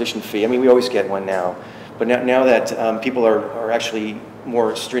separate composition fee. I mean, we always get one now. But now that people are actually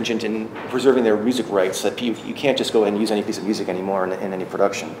more stringent in preserving their music rights, that you can't just go and use any piece of music anymore in any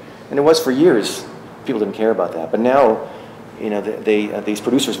production. And it was for years. People didn't care about that. But now, you know, these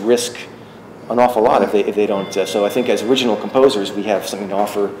producers risk an awful lot if they don't. So I think as original composers, we have something to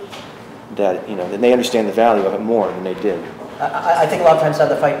offer that, that they understand the value of it more than they did. I think a lot of times how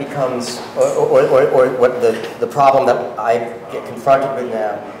the fight becomes, or what the problem that I get confronted with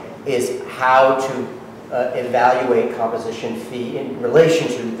now is how to evaluate composition fee in relation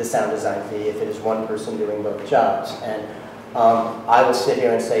to the sound design fee if it is one person doing both jobs. And I will sit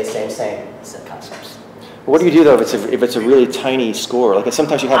here and say same set concepts. What do you do though if it's a really tiny score? Like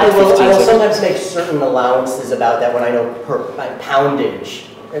sometimes you have. I will sometimes make certain allowances about that when I know per poundage.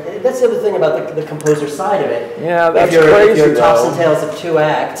 That's the other thing about the composer side of it. Yeah, that's crazy. If you're tops and tails of 2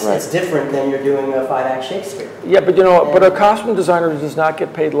 acts, it's different than you're doing a 5-act Shakespeare. Yeah, but but a costume designer does not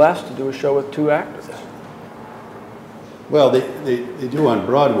get paid less to do a show with 2 actors. Well, they do on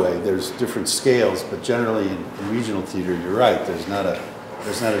Broadway. There's different scales, but generally in regional theater, you're right. There's not a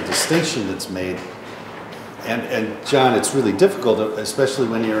distinction that's made. And John, it's really difficult, especially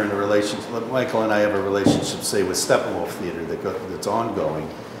when you're in a relationship. Michael and I have a relationship, say, with Steppenwolf Theater that's ongoing.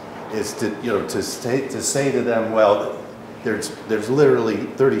 Is to say to them, well, there's literally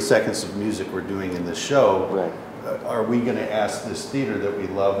 30 seconds of music we're doing in this show. Right. Are we going to ask this theater that we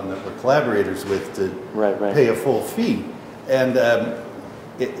love and that we're collaborators with to pay a full fee? And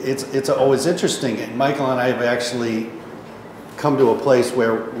it's always interesting. And Michael and I have actually come to a place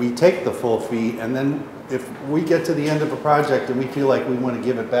where we take the full fee, and then if we get to the end of a project and we feel like we want to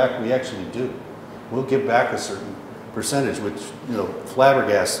give it back, we actually do. We'll give back a certain percentage, which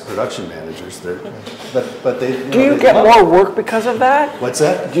flabbergasts production managers. But they. Do you get more work because of that? What's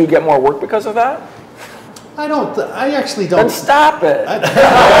that? Do you get more work because of that? I don't. I actually don't. Then stop it.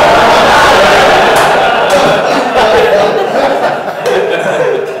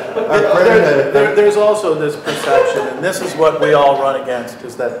 There's also this perception, and this is what we all run against,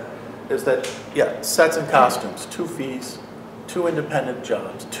 is that sets and costumes, 2 fees, 2 independent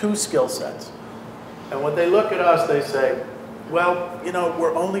jobs, 2 skill sets. And when they look at us, they say, well,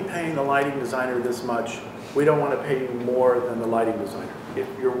 we're only paying the lighting designer this much. We don't want to pay you more than the lighting designer if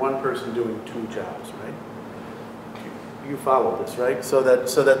you're one person doing 2 jobs, right? You follow this, right? So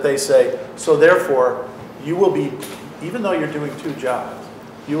that they say, so therefore, you will be, even though you're doing 2 jobs,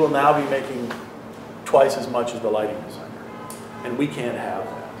 you will now be making twice as much as the lighting designer. And we can't have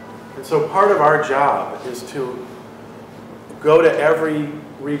that. And so part of our job is to go to every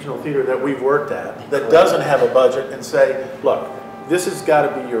regional theater that we've worked at that doesn't have a budget and say, look, this has got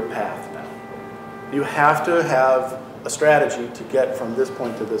to be your path now. You have to have a strategy to get from this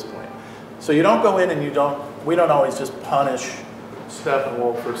point to this point. So you don't go in and we don't always just punish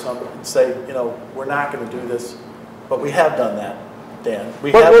Steppenwolf for something and say, we're not going to do this, but we have done that, Dan.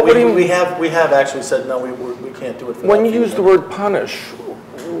 We have actually said, no, we can't do it for when you use the word punish,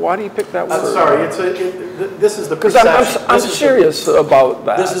 why do you pick that word? I'm sorry, this is the perception. Because I'm serious about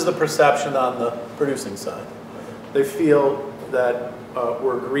that. This is the perception on the producing side. They feel that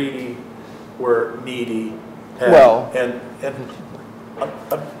we're greedy, we're needy,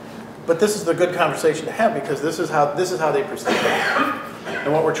 but this is the good conversation to have because this is how they perceive it.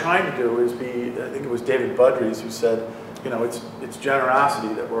 And what we're trying to do is I think it was David Budries who said, it's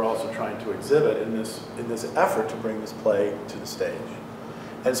generosity that we're also trying to exhibit in this effort to bring this play to the stage.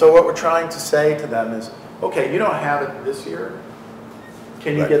 And so what we're trying to say to them is, okay, you don't have it this year.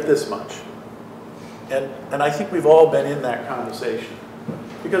 Can you get this much? And I think we've all been in that conversation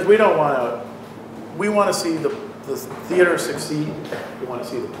because we want to see the theater succeed. We want to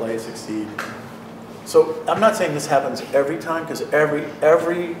see the play succeed. So I'm not saying this happens every time because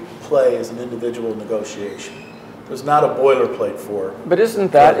every play is an individual negotiation. There's not a boilerplate for. But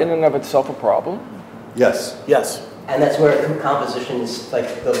isn't that in and of itself a problem? Yes. Yes. And that's where composition is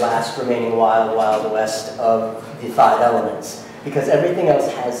like the last remaining wild west of the 5 elements. Because everything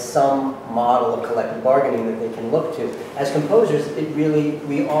else has some model of collective bargaining that they can look to. As composers,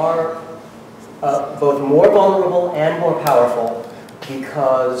 we are both more vulnerable and more powerful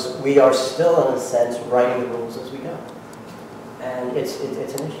because we are still, in a sense, writing the rules as we go. And it's an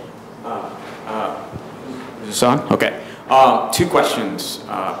issue. Is this on? Okay. 2 questions.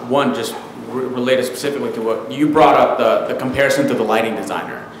 One, just related specifically to what you brought up, the comparison to the lighting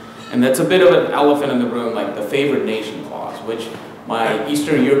designer. And that's a bit of an elephant in the room, like the favored nation clause, which my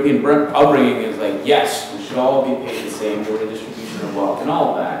Eastern European upbringing is like, yes, we should all be paid the same for the distribution of wealth and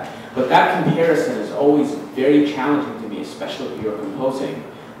all of that. But that comparison is always very challenging to me, especially if you're composing.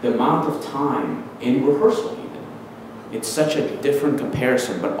 The amount of time in rehearsal even. It's such a different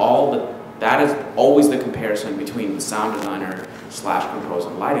comparison, but that is always the comparison between the sound designer / composer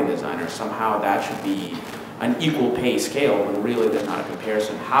and lighting designer. Somehow that should be an equal pay scale when really there's not a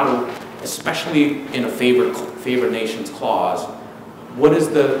comparison. How to, especially in a favored nations clause, what is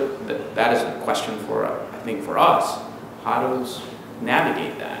that is a question for, I think, for us. How does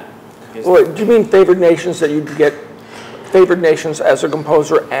navigate that? Well, do you mean favored nations, that you get favored nations as a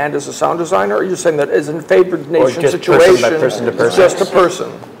composer and as a sound designer? Or are you saying that as in favored nation just situation, person to person? just a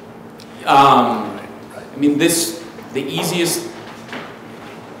person? I mean, the easiest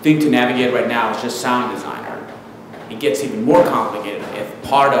thing to navigate right now is just sound designer. It gets even more complicated if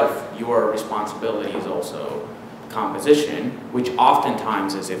part of your responsibility is also composition, which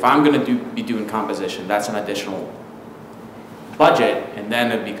oftentimes is, if I'm going to be doing composition, that's an additional budget, and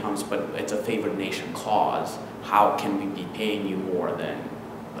then it becomes, but it's a favored nation clause. How can we be paying you more than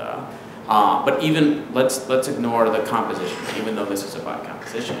the? But even let's ignore the composition, even though this is about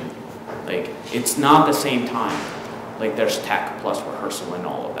composition. Like, it's not the same time. Like, there's tech plus rehearsal and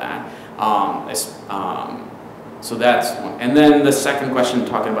all of that. So that's one. And then the second question,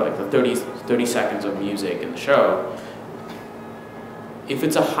 talking about like the 30 seconds of music in the show. If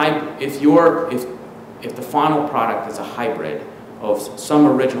it's a if the final product is a hybrid of some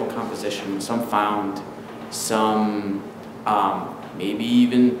original composition, some found, some maybe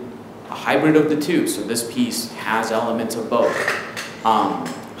even a hybrid of the two. So this piece has elements of both.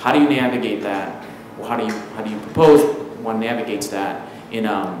 How do you navigate that? Well, how do you propose one navigates that in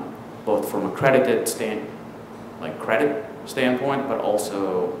both from a credit standpoint, but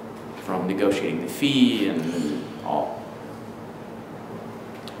also from negotiating the fee and all?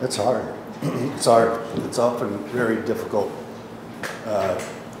 It's hard. It's hard. It's often very difficult,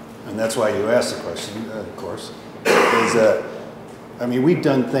 and that's why you asked the question, of course. I mean, we've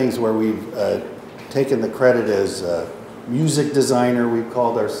done things where we've taken the credit as music designer, we've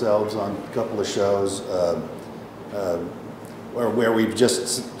called ourselves on a couple of shows, where we've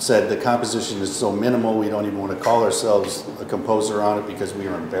just said the composition is so minimal we don't even want to call ourselves a composer on it because we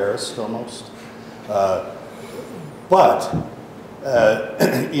are embarrassed almost.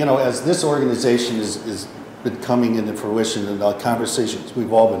 You know, as this organization is been coming into fruition and the conversations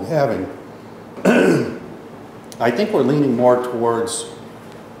we've all been having, I think we're leaning more towards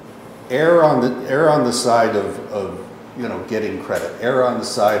err on the side of you know, getting credit, err on the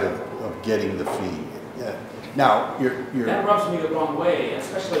side of getting the fee. Yeah. Now, you're that rubs me the wrong way,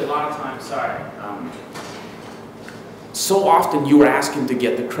 especially a lot of times. Sorry. So often you are asking to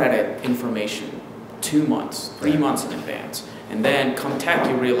get the credit information 2 months, 3 months in advance, and then come tech,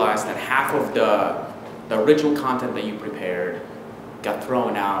 you realize that half of the original content that you prepared got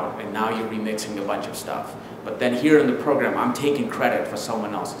thrown out, and now you're remixing a bunch of stuff. But then here in the program, I'm taking credit for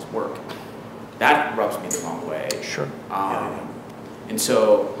someone else's work. That rubs me the wrong way. Sure. And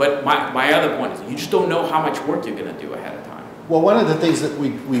so, but my other point is, you just don't know how much work you're going to do ahead of time. Well, one of the things that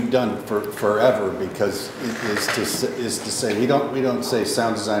we've done for forever, because is to say we don't say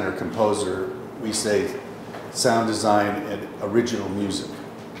sound designer, composer. We say sound design and original music,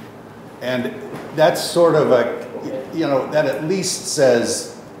 and that's sort of a, you know, that at least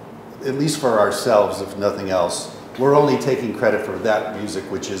says, at least for ourselves, if nothing else, we're only taking credit for that music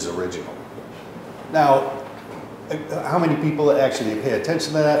which is original. Now, how many people actually pay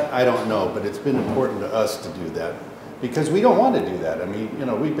attention to that, I don't know, but it's been important to us to do that because we don't want to do that. I mean, you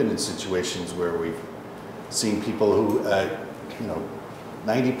know, we've been in situations where we've seen people who, you know,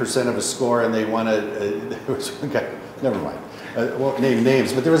 90% of a score and they won there was one guy, never mind, I won't name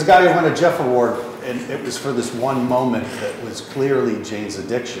names, but there was a guy who won a Jeff Award, and it was for this one moment that was clearly Jane's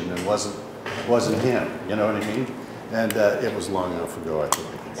Addiction and wasn't him, you know what I mean? And it was long enough ago, I think.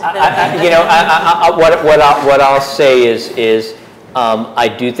 What I'll say is I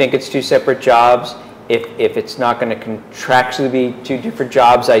do think it's two separate jobs. If it's not going to contractually be two different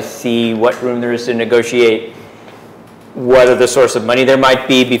jobs, I see what room there is to negotiate what other source of money there might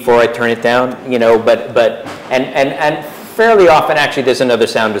be before I turn it down. You know, and fairly often actually there's another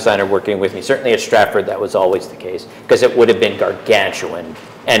sound designer working with me. Certainly at Stratford that was always the case because it would have been gargantuan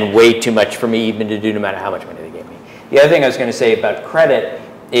and way too much for me even to do no matter how much money they gave me. The other thing I was going to say about credit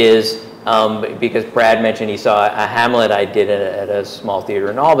is, because Brad mentioned he saw a Hamlet I did at a small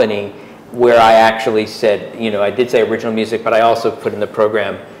theater in Albany, where I actually said, you know, I did say original music, but I also put in the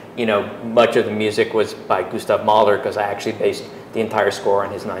program, you know, much of the music was by Gustav Mahler because I actually based the entire score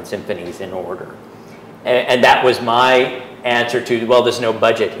on his 9 symphonies in order. And that was my answer to, well, there's no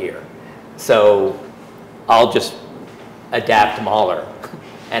budget here. So I'll just adapt Mahler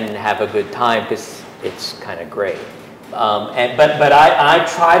and have a good time because it's kind of great. But I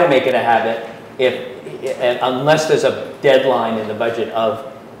try to make it a habit unless there's a deadline in the budget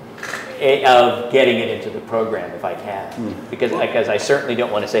of getting it into the program if I can, because I certainly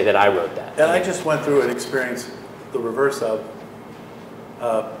don't want to say that I wrote that. And I just went through an experience the reverse of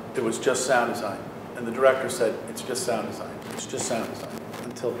it was just sound design, And the director said, it's just sound design. It's just sound design.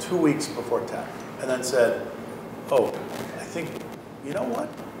 Until 2 weeks before tech. And then said, oh, I think, you know what?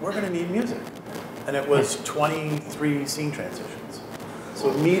 We're going to need music. And it was 23 scene transitions.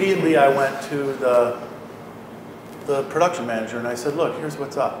 So immediately I went to the production manager and I said, look, here's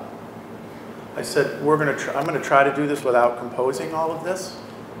what's up. I said, I'm going to try to do this without composing all of this,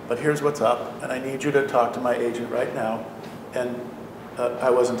 but here's what's up, and I need you to talk to my agent right now. And I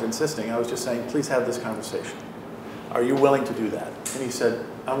wasn't insisting. I was just saying, please have this conversation. Are you willing to do that? And he said,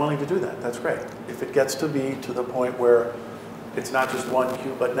 I'm willing to do that. That's great. If it gets to be to the point where it's not just one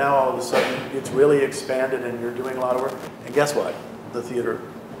cue, but now all of a sudden it's really expanded and you're doing a lot of work. And guess what? The theater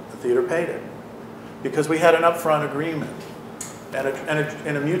paid it. Because we had an upfront agreement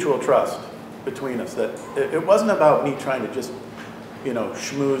and a mutual trust between us that it wasn't about me trying to just,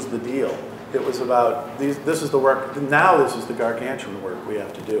 schmooze the deal. It was about, this is the work, now this is the gargantuan work we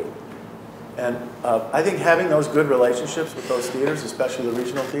have to do. And I think having those good relationships with those theaters, especially the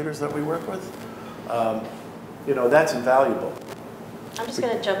regional theaters that we work with, that's invaluable. I'm just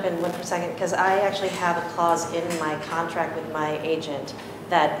going to jump in for a second because I actually have a clause in my contract with my agent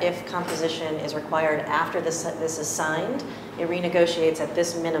that if composition is required after this is signed, it renegotiates at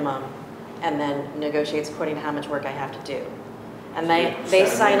this minimum and then negotiates according to how much work I have to do. And they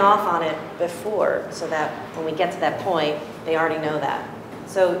sign off on it before so that when we get to that point, they already know that.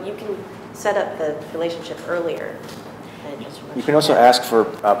 So you can set up the relationship earlier. You can also ask for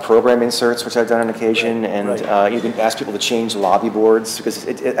program inserts, which I've done on occasion, and you can ask people to change lobby boards, because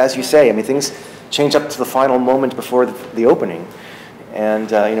as you say, I mean, things change up to the final moment before the opening.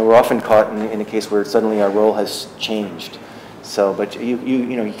 And we're often caught in a case where suddenly our role has changed. So, but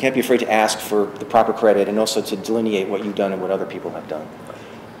you can't be afraid to ask for the proper credit and also to delineate what you've done and what other people have done.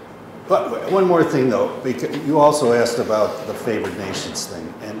 But one more thing, though, because you also asked about the favored nations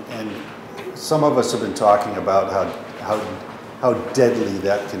thing, and some of us have been talking about how deadly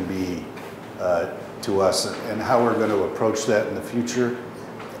that can be to us, and how we're going to approach that in the future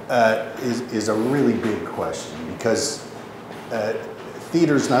is a really big question, because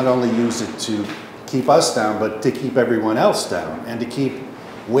theaters not only use it to keep us down, but to keep everyone else down, and to keep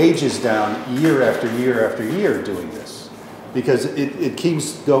wages down year after year after year doing this. Because it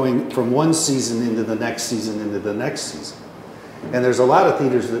keeps going from one season into the next season into the next season. And there's a lot of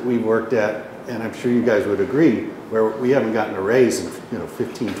theaters that we've worked at, and I'm sure you guys would agree, where we haven't gotten a raise in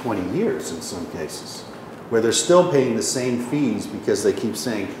 15, 20 years in some cases, where they're still paying the same fees because they keep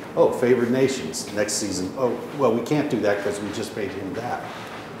saying, oh, favored nations next season. Oh, well, we can't do that because we just paid him that.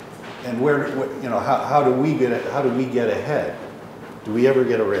 And how do we get ahead? Do we ever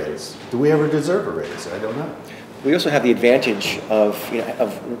get a raise? Do we ever deserve a raise? I don't know. We also have the advantage of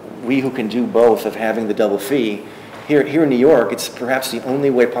we who can do both, of having the double fee. Here in New York, it's perhaps the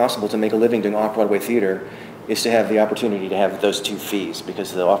only way possible to make a living doing off-Broadway theater is to have the opportunity to have those two fees,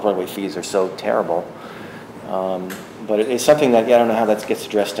 because the off-Broadway fees are so terrible. But it's something that, I don't know how that gets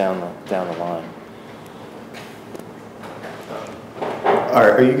addressed down the line.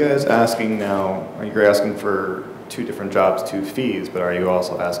 Are you guys asking now, you're asking for two different jobs, two fees, but are you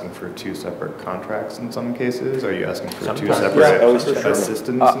also asking for two separate contracts in some cases? Are you asking for two separate assistants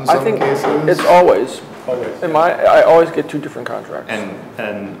in some cases? I think it's always. I always get two different contracts.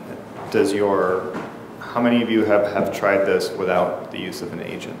 And does how many of you have tried this without the use of an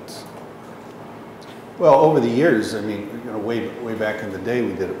agent? Well, over the years, I mean, way back in the day,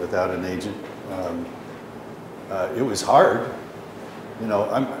 we did it without an agent. It was hard.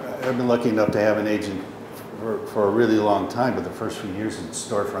 I've been lucky enough to have an agent for a really long time, but the first few years in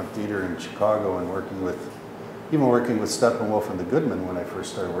Storefront Theater in Chicago and working with Steppenwolf and the Goodman when I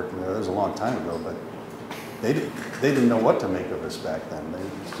first started working there, that was a long time ago, but they didn't know what to make of us back then.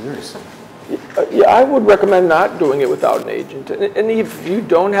 Seriously. Yeah, I would recommend not doing it without an agent. And if you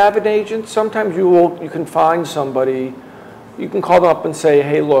don't have an agent, sometimes you can find somebody. You can call them up and say,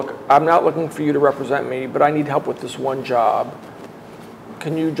 hey, look, I'm not looking for you to represent me, but I need help with this one job.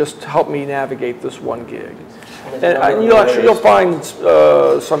 Can you just help me navigate this one gig? And you'll find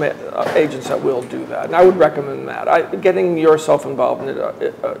some agents that will do that. And I would recommend that. Getting yourself involved in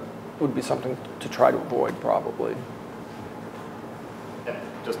it would be something to try to avoid, probably.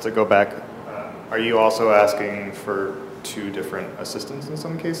 Just to go back, are you also asking for two different assistants in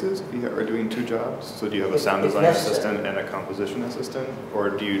some cases if you are doing two jobs? So do you have a sound design assistant and a composition assistant?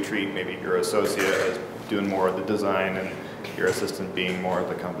 Or do you treat maybe your associate as doing more of the design and your assistant being more of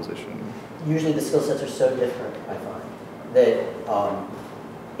the composition? Usually the skill sets are so different, I find, that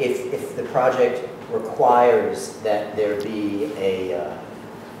if the project requires that there be a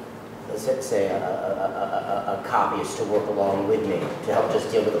say, a copyist to work along with me to help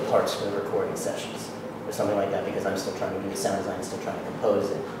just deal with the parts for the recording sessions or something like that, because I'm still trying to do the sound design, still trying to compose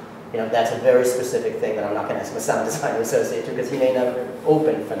it. You know, that's a very specific thing that I'm not going to ask my sound designer associate to, because he may never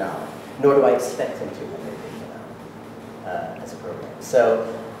open Finale, nor do I expect him to when they open Finale as a program. So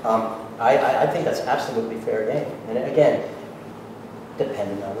I think that's absolutely fair game. And again,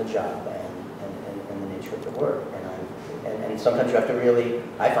 depending on the job and the nature of the work. And sometimes you have to really,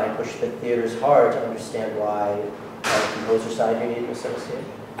 I find, push the theaters hard to understand why on the composer side you need an associate.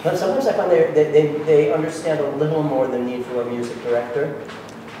 But sometimes I find they understand a little more the need for a music director,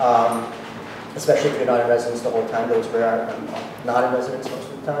 especially if you're not in residence the whole time. Those where I'm not in residence most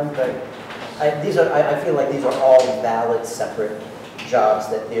of the time. But I feel like these are all valid, separate jobs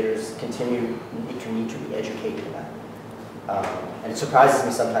that theaters need to be educated about. And it surprises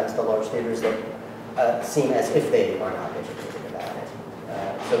me sometimes the large theaters that seem as if they are not educated about it.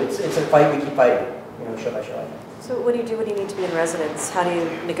 So it's a fight we keep fighting, you know, show by show. So what do you do when you need to be in residence? How do you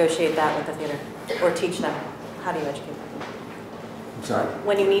negotiate that with the theater? Or teach them? How do you educate them? I'm sorry?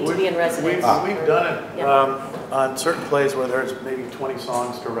 When you need to be in residence. We've done it on certain plays where there's maybe 20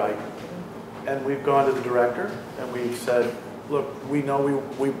 songs to write. And we've gone to the director and we've said, look, we know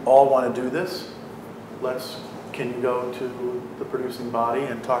we all want to do this. Can you go to the producing body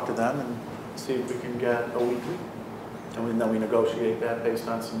and talk to them and see if we can get a weekly? And then we negotiate that based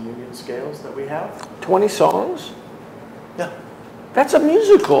on some union scales that we have. 20 songs? Yeah. That's a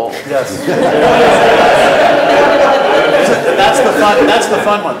musical. Yes. That's the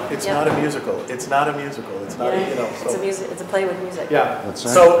fun one. It's not a musical. It's not a musical. It's not, you know. So. It's a play with music. Yeah. That's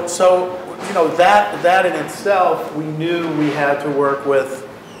right. So you know, that in itself, we knew we had to work with.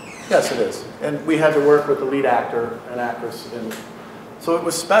 Yes, it is. And we had to work with the lead actor and actress. And so it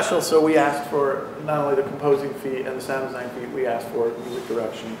was special. So we asked for not only the composing fee and the sound design fee, we asked for music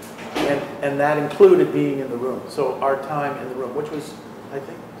direction. And that included being in the room. So our time in the room, which was, I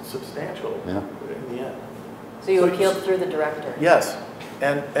think, substantial in the end. So you appealed through the director? Yes.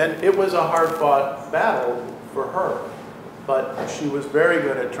 And it was a hard-fought battle for her. But she was very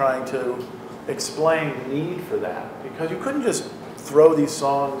good at trying to explain the need for that. Because you couldn't just throw these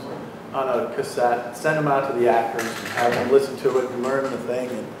songs on a cassette, send them out to the actors, and have them listen to it and learn the thing.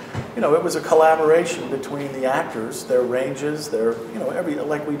 And you know, it was a collaboration between the actors, their ranges, their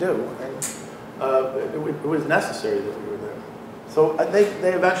like we do. And it was necessary that we were there. So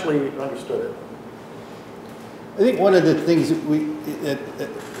they eventually understood it. I think one of the things that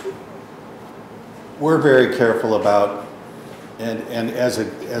we're very careful about, and as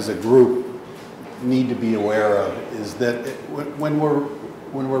a group need to be aware of, is that when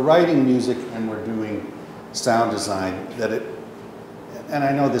we're writing music and we're doing sound design, and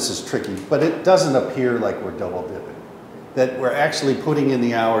I know this is tricky, but it doesn't appear like we're double dipping. That we're actually putting in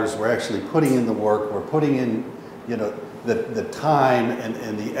the hours, we're actually putting in the work, we're putting in, you know, the time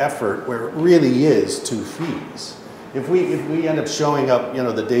and the effort where it really is 2 fees. If we end up showing up, you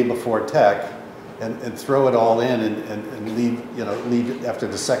know, the day before tech and throw it all in and leave after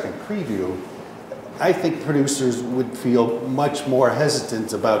the second preview, I think producers would feel much more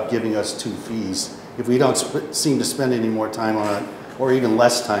hesitant about giving us 2 fees if we don't seem to spend any more time on it, or even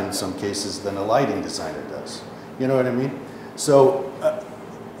less time in some cases than a lighting designer does. You know what I mean? So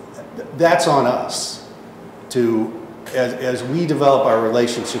that's on us to, as we develop our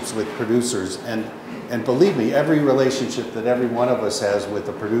relationships with producers, and believe me, every relationship that every one of us has with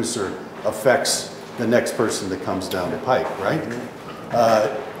a producer affects the next person that comes down the pike, right?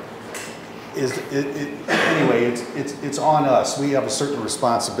 Anyway, it's on us. We have a certain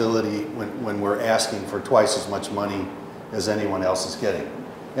responsibility when we're asking for twice as much money as anyone else is getting.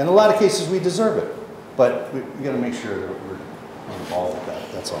 In a lot of cases, we deserve it, but we got to make sure that we're involved with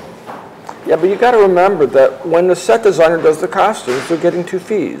that. That's all. Yeah, but you got to remember that when the set designer does the costumes, they're getting 2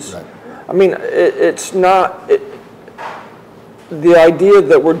 fees. Right. I mean, it's not the idea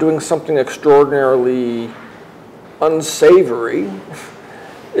that we're doing something extraordinarily unsavory.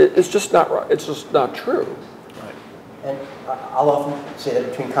 It's just not right. It's just not true. Right. And I'll often say that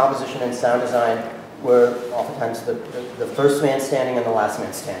between composition and sound design, we're oftentimes the first man standing and the last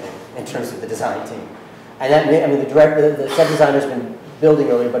man standing in terms of the design team. And that may, I mean, the set designer's been building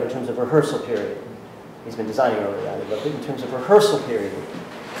earlier, but in terms of rehearsal period, he's been designing earlier, but in terms of rehearsal period,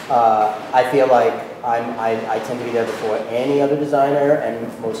 I feel like I tend to be there before any other designer,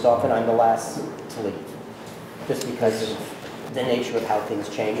 and most often I'm the last to leave, just because of the nature of how things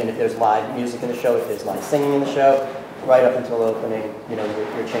change. And if there's live music in the show, if there's live singing in the show, right up until opening, you know,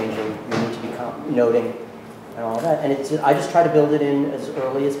 you're changing, you need to be noting and all that. And I just try to build it in as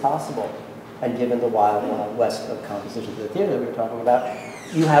early as possible. And given the wild west of composition to the theater that we were talking about,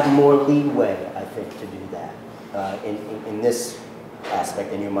 you have more leeway, I think, to do that in this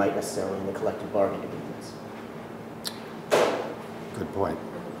aspect than you might necessarily in the collective bargaining agreements. Good point.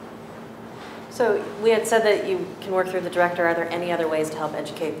 So we had said that you can work through the director. Are there any other ways to help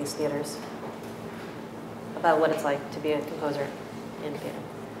educate these theaters about what it's like to be a composer in theater?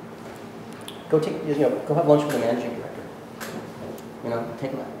 Go have lunch with the managing director.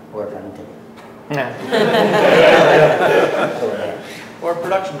 Take them out, or if I didn't take them. Or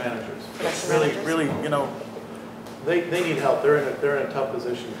production managers. Really, they need help. They're in a tough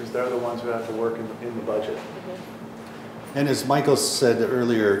position because they're the ones who have to work in the budget. And as Michael said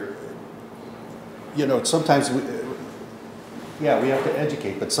earlier, sometimes we have to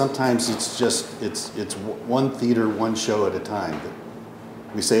educate, but sometimes it's just it's one theater, one show at a time.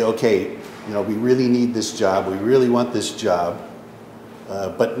 We say, okay, we really need this job. We really want this job,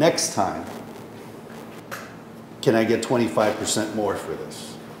 but next time, can I get 25% more for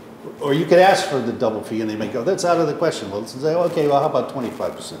this? Or you could ask for the double fee and they may go, that's out of the question. Well, say, okay, well, how about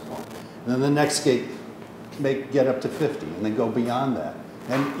 25% more? And then the next gig may get up to 50 and then go beyond that.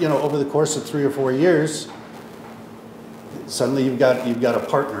 And, over the course of 3 or 4 years, suddenly you've got a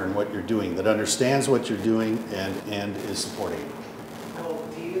partner in what you're doing that understands what you're doing and is supporting it. Well,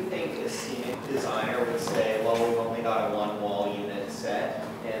 do you think a scenic designer would say, well, we've only got a one-wall unit set,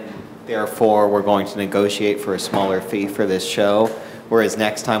 and therefore we're going to negotiate for a smaller fee for this show, whereas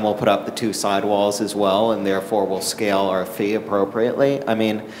next time we'll put up the 2 sidewalls as well, and therefore we'll scale our fee appropriately? I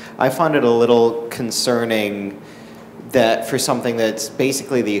mean, I find it a little concerning that for something that's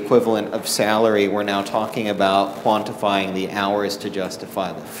basically the equivalent of salary, we're now talking about quantifying the hours to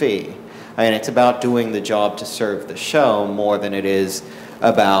justify the fee. I mean, it's about doing the job to serve the show more than it is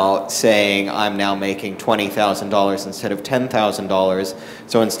about saying I'm now making $20,000 instead of $10,000.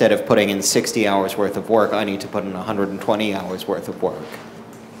 So instead of putting in 60 hours worth of work, I need to put in 120 hours worth of work.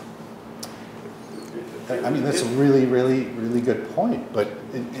 I mean, that's a really, really, really good point. But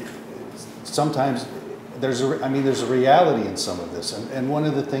sometimes there's a reality in some of this. And one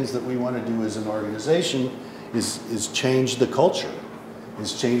of the things that we want to do as an organization is change the culture.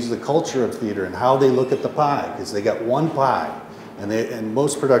 Is change the culture of theater and how they look at the pie. Because they got one pie. And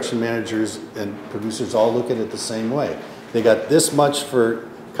most production managers and producers all look at it the same way. They got this much for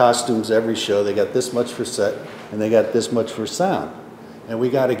costumes every show, they got this much for set, and they got this much for sound. And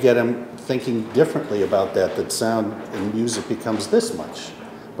we got to get them thinking differently about that sound and music becomes this much.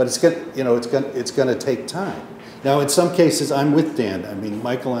 But it's going to take time. Now, in some cases, I'm with Dan. I mean,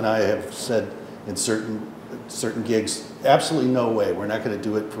 Michael and I have said in certain gigs, absolutely no way. We're not going to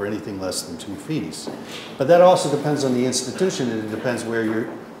do it for anything less than 2 fees. But that also depends on the institution, and it depends where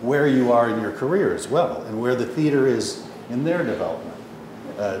you are in your career as well, and where the theater is in their development.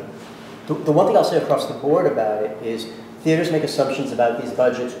 The one thing I'll say across the board about it is theaters make assumptions about these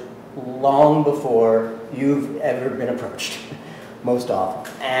budgets long before you've ever been approached, most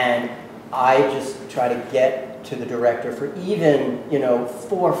often. And I just try to get to the director for even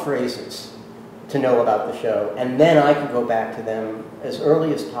 4 phrases to know about the show, and then I can go back to them as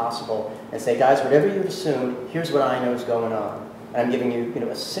early as possible and say, guys, whatever you've assumed, here's what I know is going on. And I'm giving you,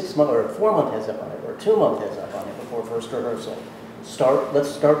 a 6-month or a 4-month heads up on it, or a 2-month heads up on it before first rehearsal. Let's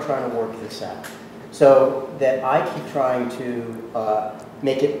start trying to work this out, so that I keep trying to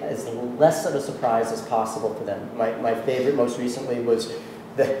make it as less of a surprise as possible for them. My favorite, most recently, was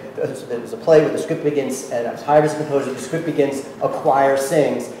there was a play where the script begins, and I was hired as a composer. The script begins, a choir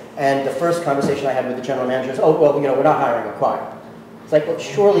sings. And the first conversation I had with the general manager is, oh, well, we're not hiring a choir. It's like, well,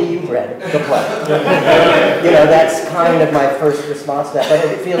 surely you've read the play. That's kind of my first response to that. But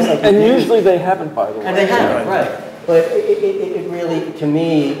it feels like... And usually they haven't, by the way. And they haven't, right. But it really, to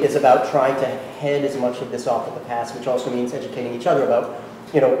me, is about trying to head as much of this off at the pass, which also means educating each other about,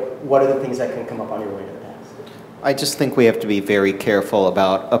 what are the things that can come up on your way to the pass. I just think we have to be very careful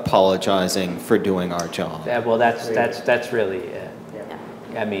about apologizing for doing our job. Yeah, well, that's really it.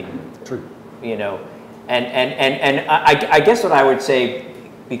 I mean, true. And I guess what I would say,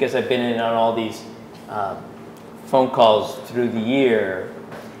 because I've been in on all these phone calls through the year,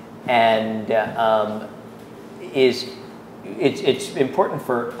 and it's important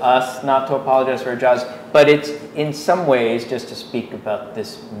for us not to apologize for our jobs, but it's in some ways, just to speak about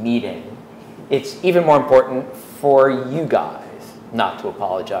this meeting, it's even more important for you guys not to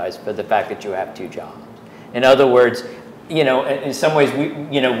apologize for the fact that you have 2 jobs. In other words, in some ways,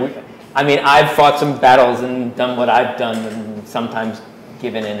 I've fought some battles and done what I've done, and sometimes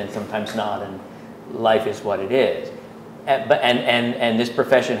given in and sometimes not, and life is what it is. And this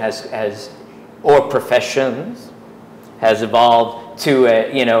profession or professions has evolved to,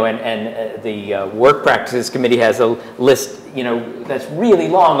 the Work Practices Committee has a list that's really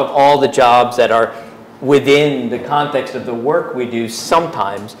long of all the jobs that are within the context of the work we do.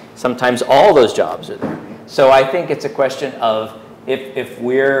 Sometimes all those jobs are there. So I think it's a question of if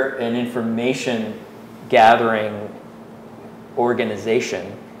we're an information gathering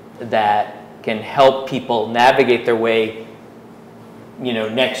organization that can help people navigate their way,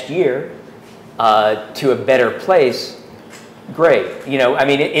 next year to a better place, great. I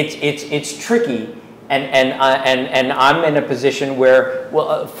mean, it's tricky, and I'm in a position where,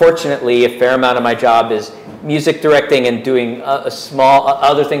 well, fortunately, a fair amount of my job is music directing and doing small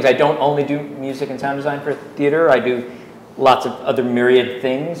other things. I don't only do music and sound design for theater. I do lots of other myriad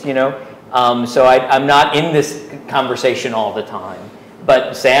things, So I'm not in this conversation all the time.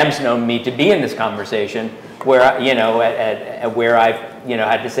 But Sam's known me to be in this conversation where, where I've,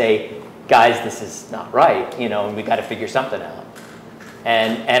 had to say, guys, this is not right, and we got to figure something out.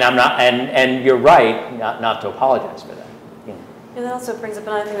 And I'm not, and you're right, not to apologize for that. And that also brings up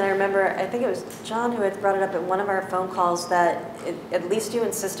another thing that I remember. I think it was John who had brought it up at one of our phone calls that at least you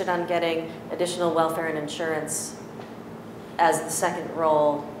insisted on getting additional welfare and insurance as the second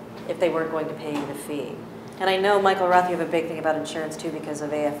role if they weren't going to pay you the fee. And I know, Michael Roth, you have a big thing about insurance too because of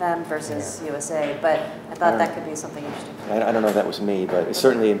AFM versus USA, but I thought that could be something interesting. I don't know if that was me, but it's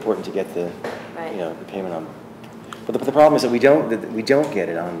certainly important to get the, the payment on. But the problem is that we don't get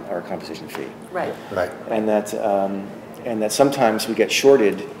it on our composition fee. Right. Right. And that sometimes we get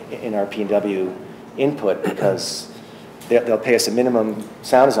shorted in our P&W input because they'll pay us a minimum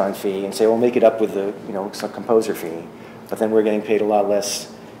sound design fee and say, we'll make it up with the some composer fee, but then we're getting paid a lot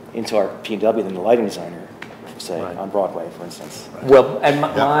less into our P&W than the lighting designer, say, on Broadway, for instance. Well, and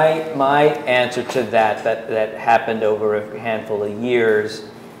my answer to that happened over a handful of years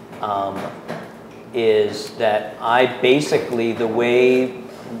is that I basically, the way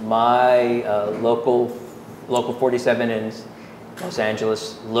my local 47 in Los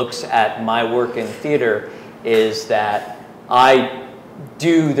Angeles looks at my work in theater is that I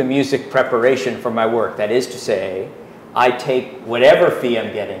do the music preparation for my work. That is to say, I take whatever fee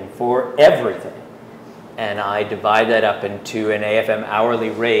I'm getting for everything, and I divide that up into an AFM hourly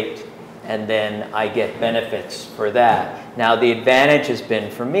rate, and then I get benefits for that. Now, the advantage has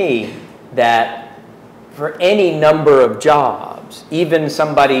been for me that for any number of jobs, even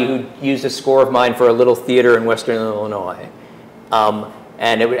somebody who used a score of mine for a little theater in Western Illinois,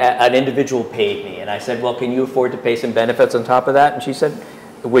 and an individual paid me, and I said, well, can you afford to pay some benefits on top of that? And she said,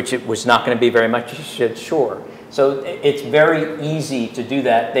 which it was not going to be very much. She said, sure. So it's very easy to do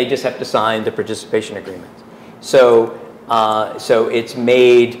that. They just have to sign the participation agreement. So it's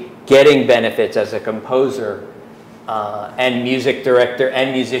made getting benefits as a composer and music director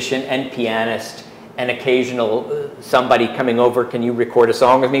and musician and pianist and occasional somebody coming over, can you record a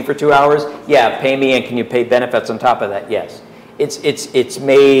song with me for 2 hours? Yeah, pay me, and can you pay benefits on top of that? Yes. It's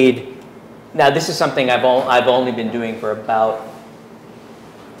made, now this is something I've only been doing for about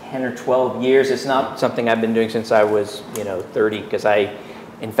 10 or 12 years. It's not something I've been doing since I was 30, because I,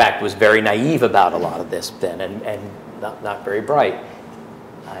 in fact, was very naive about a lot of this then and not very bright.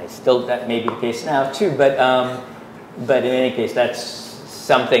 That may be the case now too, but in any case, that's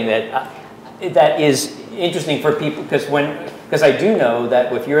something that is interesting for people, because I do know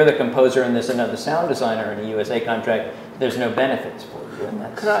that if you're the composer and there's another sound designer in a USA contract, there's no benefits for you. And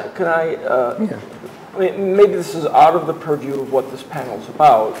that's, I mean, maybe this is out of the purview of what this panel is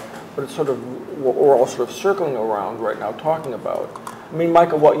about, but it's sort of what we're all sort of circling around right now talking about. I mean,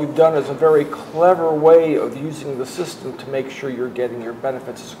 Michael, what you've done is a very clever way of using the system to make sure you're getting your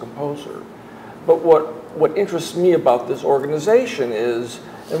benefits as a composer. But what interests me about this organization is,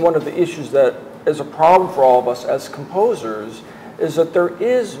 and one of the issues that is a problem for all of us as composers, is that there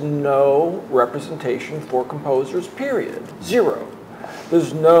is no representation for composers, period. Zero.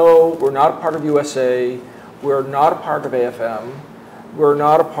 We're not a part of USA, we're not a part of AFM, we're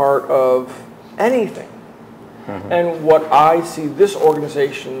not a part of anything. Mm-hmm. And what I see this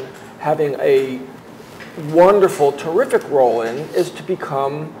organization having a wonderful, terrific role in is to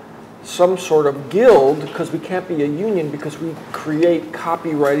become some sort of guild, because we can't be a union because we create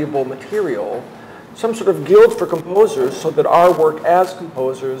copyrightable material, some sort of guild for composers so that our work as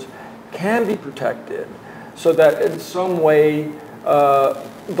composers can be protected, so that in some way the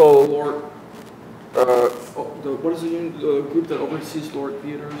LORT, what is the group that oversees LORT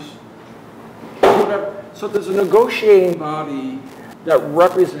theaters? Whatever. So there's a negotiating body that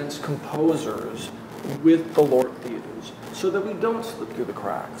represents composers with the LORT theaters, so that we don't slip through the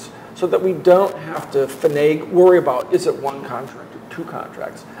cracks, so that we don't have to worry about, is it one contract or two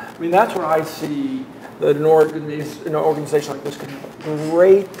contracts? I mean, that's where I see that an organization like this can have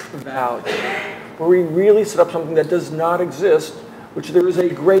great value, where we really set up something that does not exist, which there is a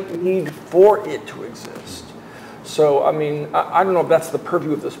great need for it to exist. So, I mean, I don't know if that's the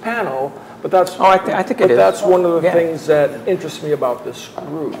purview of this panel, but that's, I think it is. That's one of the things that interests me about this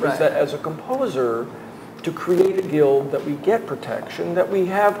group, is that as a composer, to create a guild, that we get protection, that we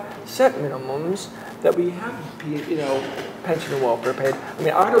have set minimums, that we have, pension and welfare paid. I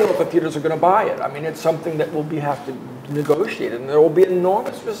mean, I don't know if the theaters are going to buy it. I mean, it's something that will have to negotiate, and there will be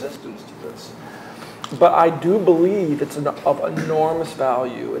enormous resistance to this. But I do believe it's of enormous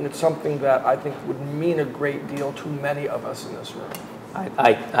value, and it's something that I think would mean a great deal to many of us in this room.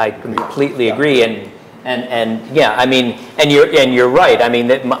 I completely agree, and yeah, I mean, and you're right. I mean,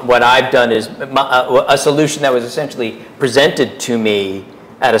 what I've done is a solution that was essentially presented to me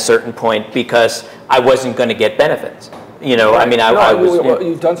at a certain point because I wasn't going to get benefits. You know, I mean, I was.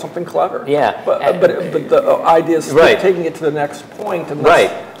 You've done something clever. Yeah, but the idea is taking it to the next point, and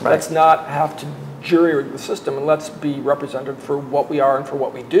let's not have to jury rig the system, and let's be represented for what we are and for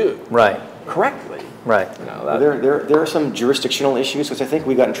what we do. Right. Correctly. Right. You know, there are some jurisdictional issues, because I think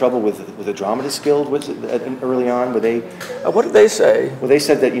we got in trouble with the Dramatist Guild early on, where they. What did they say? Well, they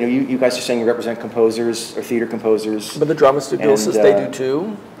said that you guys are saying you represent composers or theater composers. But the Dramatist Guild says they do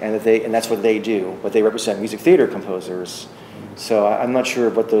too. And that's what they do, but they represent music theater composers. So I'm not sure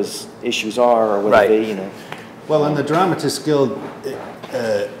what those issues are, or whether they, Well, and the Dramatist Guild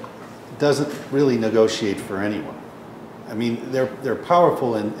doesn't really negotiate for anyone. I mean, they're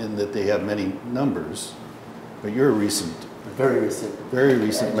powerful in that they have many numbers, but you're a very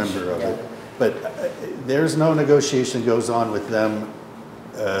recent member of it. But there's no negotiation goes on with them,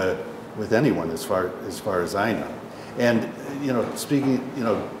 with anyone, as far as I know. And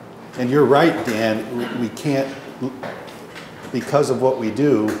and you're right, Dan. We can't, because of what we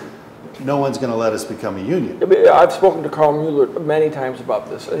do. No one's going to let us become a union. I've spoken to Carl Mueller many times about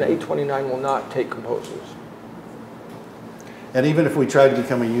this, and 829 will not take composers. And even if we tried to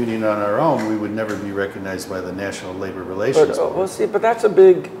become a union on our own, we would never be recognized by the National Labor Relations Board. But that's a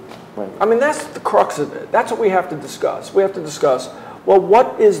big, I mean, that's the crux of it. That's what we have to discuss. We have to discuss, well,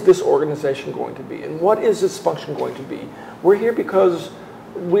 what is this organization going to be, and what is its function going to be? We're here because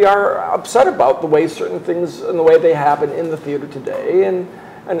we are upset about the way certain things and the way they happen in the theater today, and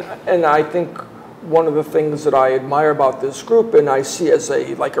I think one of the things that I admire about this group, and I see as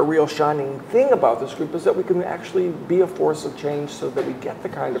a real shining thing about this group, is that we can actually be a force of change so that we get the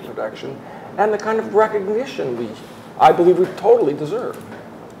kind of protection and the kind of recognition I believe we totally deserve.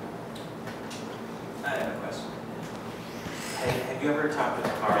 I have a question. Have you ever talked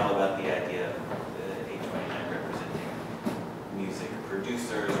with Carl about the idea of the 829 representing music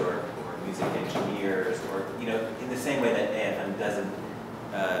producers or music engineers, or in the same way that AFM doesn't?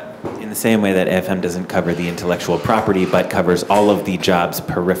 In the same way that AFM doesn't cover the intellectual property, but covers all of the jobs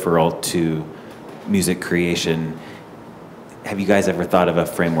peripheral to music creation. Have you guys ever thought of a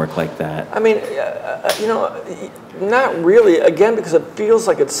framework like that? I mean, not really. Again, because it feels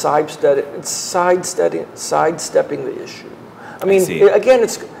like it's sidestepping the issue. I mean, again,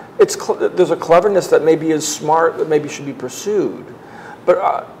 there's a cleverness that maybe is smart, that maybe should be pursued,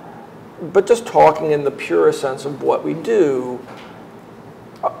 but just talking in the purest sense of what we do.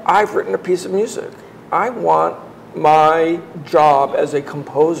 I've written a piece of music. I want my job as a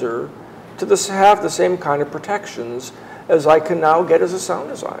composer to have the same kind of protections as I can now get as a sound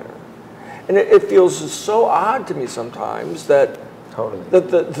designer. And it feels so odd to me sometimes that,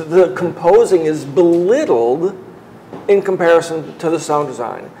 the composing is belittled in comparison to the sound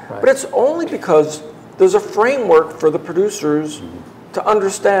design. Right. But it's only because there's a framework for the producers to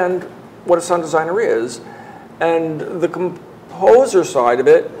understand what a sound designer is, and the composer side of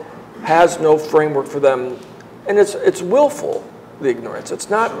it has no framework for them, and it's willful, the ignorance. It's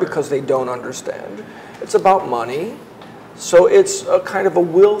not because they don't understand. It's about money, so it's a kind of a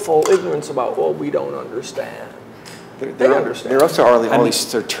willful ignorance about, well, we don't understand. They understand. There also are all these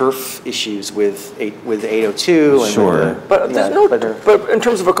sort of turf issues with 802. And but in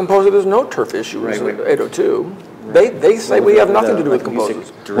terms of a composer, there's no turf issue with 802. They say we have nothing to do with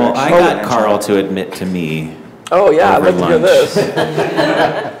composers. Well, I got Carl to admit to me. Oh yeah, I'd like to hear this.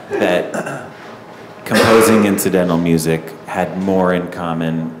 That composing incidental music had more in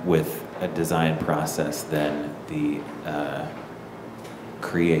common with a design process than the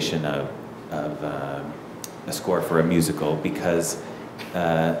creation of a score for a musical, because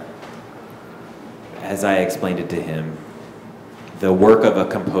as I explained it to him, the work of a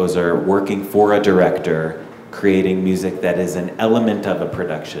composer working for a director, creating music that is an element of a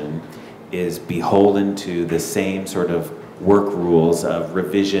production, is beholden to the same sort of work rules of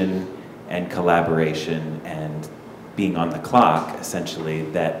revision and collaboration and being on the clock, essentially,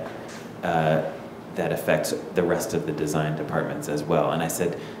 that that affects the rest of the design departments as well. And I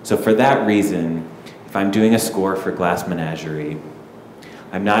said, so for that reason, if I'm doing a score for Glass Menagerie,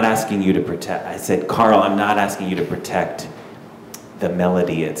 I'm not asking you to protect, I said, Carl, I'm not asking you to protect the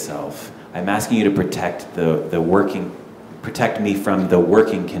melody itself. I'm asking you to protect protect me from the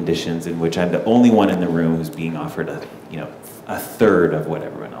working conditions in which I'm the only one in the room who's being offered a third of what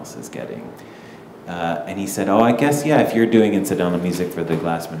everyone else is getting. And he said, oh, I guess, yeah, if you're doing incidental music for the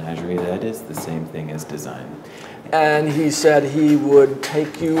Glass Menagerie, that is the same thing as design. And he said he would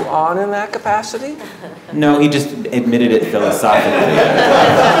take you on in that capacity? No, he just admitted it philosophically.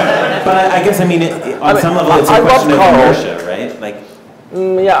 But I guess, I mean, on some level, it's a question of inertia, right? Like,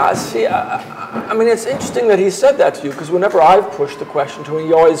 yeah, see, I mean, it's interesting that he said that to you, because whenever I've pushed the question to him,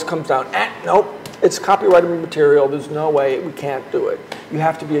 he always comes down, nope, it's copyrighted material, there's no way, we can't do it. You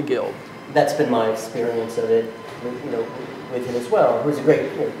have to be a guild. That's been my experience of it, with him as well, who's a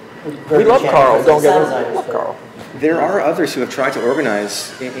great, we love Carl, don't get me love Carl. There are others who have tried to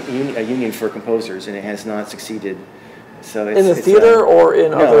organize a union for composers, and it has not succeeded. So it's, in the theater or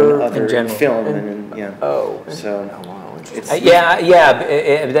in other in general? Film and yeah. Oh, so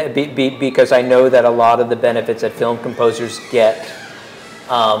because I know that a lot of the benefits that film composers get,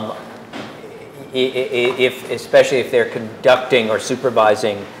 especially if they're conducting or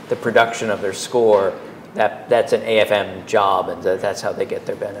supervising the production of their score, that's an AFM job, and that's how they get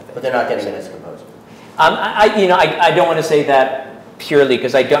their benefits. But they're not getting it as a composer. I don't want to say that purely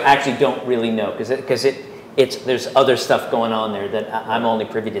because I don't really know because there's other stuff going on there that I'm only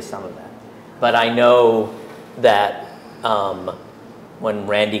privy to some of that. But I know that when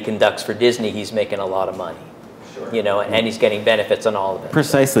Randy conducts for Disney, he's making a lot of money. Sure. And he's getting benefits on all of it.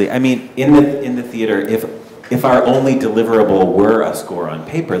 Precisely. I mean, in the theater, if our only deliverable were a score on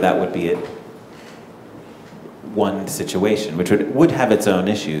paper, that would be one situation, which would have its own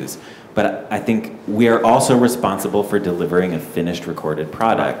issues. But I think we are also responsible for delivering a finished recorded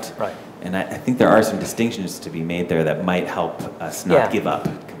product. Right. And I think there are some distinctions to be made there that might help us not give up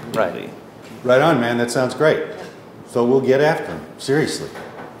completely. Right on, man. That sounds great. So we'll get after them, seriously.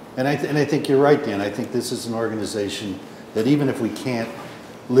 And I think you're right, Dan. I think this is an organization that even if we can't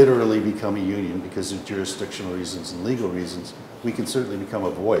literally become a union because of jurisdictional reasons and legal reasons, we can certainly become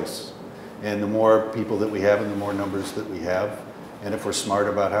a voice. And the more people that we have and the more numbers that we have, and if we're smart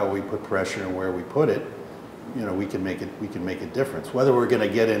about how we put pressure and where we put it, we can make a difference. Whether we're going to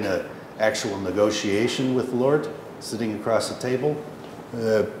get in an actual negotiation with Lord, sitting across the table,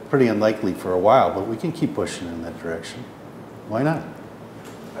 pretty unlikely for a while, but we can keep pushing in that direction. Why not?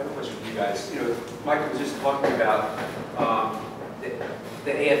 I have a question for you guys. Michael was just talking about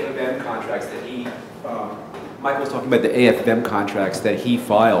the AFM contracts that he. Michael was talking about the AFM contracts that he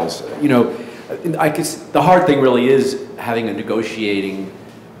files. I guess the hard thing really is having a negotiating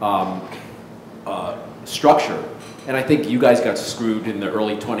structure. And I think you guys got screwed in the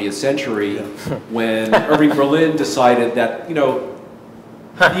early 20th century when Irving Berlin decided that,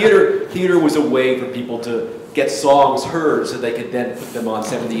 theater was a way for people to get songs heard so they could then put them on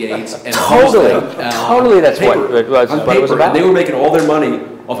 78s and totally that's paper, what it was about. And they were making all their money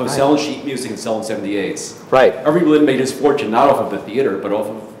off of selling sheet music and selling 78s. Right. Irving Berlin made his fortune not off of the theater, but off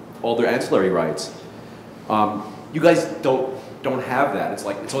of all their ancillary rights. You guys don't have that. It's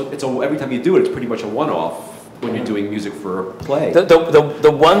like every time you do it, it's pretty much a one-off when you're doing music for a play.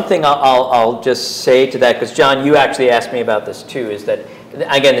 The one thing I'll just say to that, because John, you actually asked me about this too, is that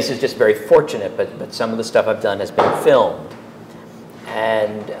again, this is just very fortunate, but some of the stuff I've done has been filmed,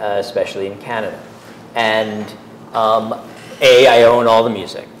 and especially in Canada, and I own all the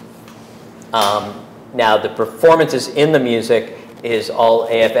music. Now the performances in the music is all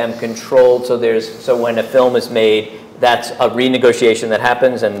AFM controlled, so when a film is made, that's a renegotiation that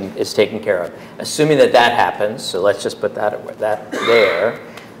happens and is taken care of. Assuming that happens, so let's just put that there,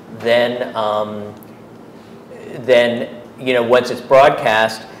 then once it's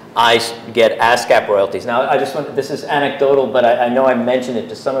broadcast, I get ASCAP royalties. Now, this is anecdotal, but I know I mentioned it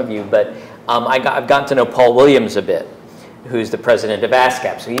to some of you, but I've gotten to know Paul Williams a bit, who's the president of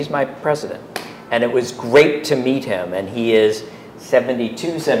ASCAP, so he's my president. And it was great to meet him, and he is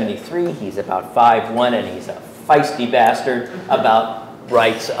 72, 73, he's about 5'1", and he's a feisty bastard about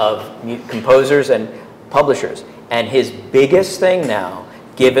rights of composers and publishers. And his biggest thing now,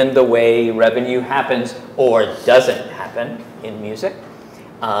 given the way revenue happens or doesn't happen in music,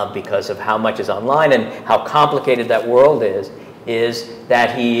 because of how much is online and how complicated that world is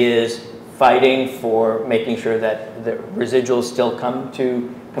that he is fighting for making sure that the residuals still come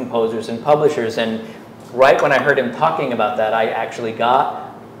to composers and publishers. And right when I heard him talking about that, I actually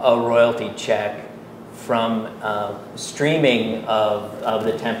got a royalty check from streaming of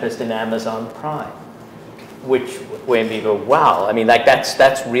The Tempest in Amazon Prime. which made me go, wow. I mean, like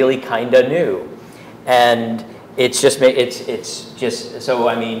that's really kind of new, and it's just so.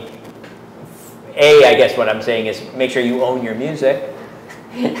 I mean, I guess what I'm saying is make sure you own your music.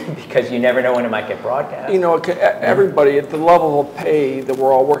 Because you never know when it might get broadcast. You know, everybody at the level of pay that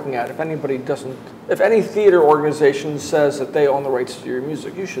we're all working at, if any theater organization says that they own the rights to your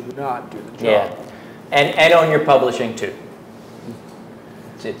music, you should not do the job. Yeah, and own your publishing too.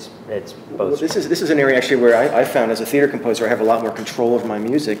 It's both. Well, this is an area actually where I found as a theater composer I have a lot more control over my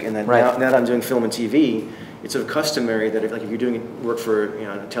music, and then now that I'm doing film and TV, it's sort of customary that if you're doing work for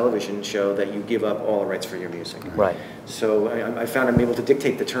a television show, that you give up all the rights for your music. Right. So I found I'm able to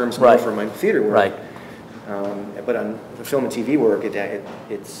dictate the terms more for my theater work. Right. But on the film and TV work,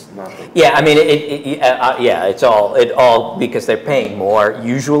 it's not. Yeah, I mean, it's all because they're paying more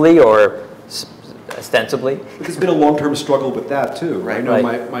usually or ostensibly. There's been a long-term struggle with that too. Right. I know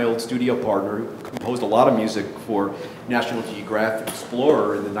my old studio partner composed a lot of music for National Geographic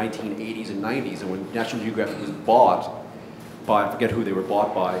Explorer in the 1980s and 90s, and when National Geographic was bought by, I forget who they were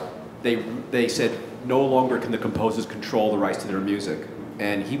bought by, they said no longer can the composers control the rights to their music.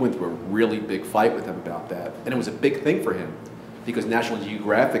 And he went through a really big fight with them about that. And it was a big thing for him because National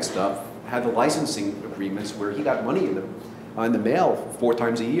Geographic stuff had the licensing agreements where he got money in the mail 4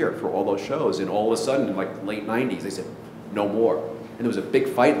 times a year for all those shows. And all of a sudden, in like late 90s, they said, no more. And there was a big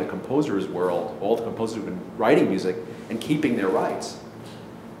fight in the composers' world. All the composers who've been writing music and keeping their rights.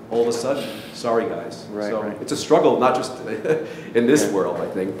 All of a sudden, sorry guys. It's a struggle, not just in this world, I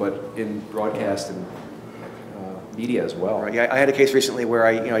think, but in broadcast and media as well. Right. Yeah, I had a case recently where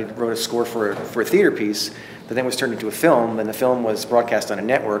I wrote a score for a theater piece that then was turned into a film, and the film was broadcast on a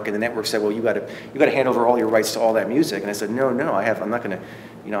network, and the network said, well, you got to hand over all your rights to all that music. And I said, no, I'm not going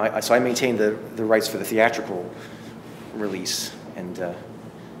to, so I maintained the rights for the theatrical release, and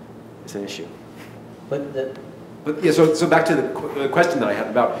it's an issue. But yeah, so back to the question that I had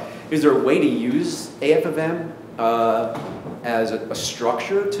about, is there a way to use AFFM as a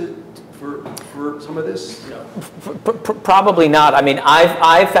structure for some of this? Probably not. I mean,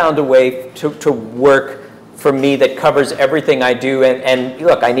 I've found a way to work for me that covers everything I do, and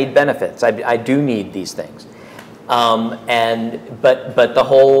look, I need benefits. I do need these things, but the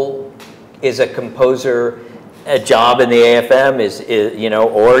whole is a composer, a job in the AFM is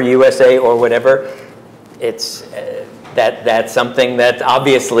or USA or whatever. It's that's something that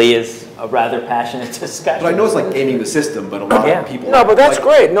obviously is a rather passionate discussion. But I know it's like gaming the system, but a lot of people. No, but that's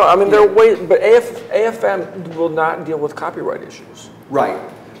great. No, I mean there are ways, but AFM will not deal with copyright issues. Right.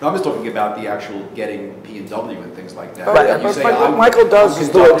 No, I'm just talking about the actual getting P&W and things like that. Right. You say, Michael does is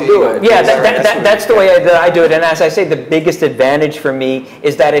the way to do it. Yeah, that's the way that I do it. And as I say, the biggest advantage for me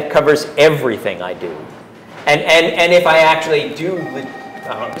is that it covers everything I do. And if I actually do,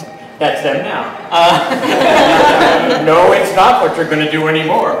 that's them now. No, it's not what you're going to do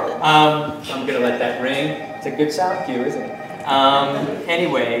anymore. I'm going to let that ring. It's a good sound cue, isn't it?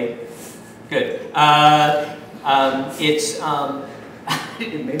 Anyway, good. It's.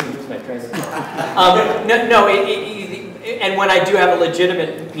 It made me lose my train of thought. And when I do have a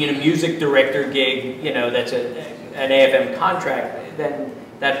legitimate, music director gig, that's an AFM contract, then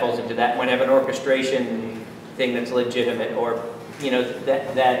that falls into that. When I have an orchestration thing that's legitimate, or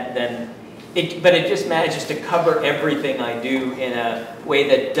but it just manages to cover everything I do in a way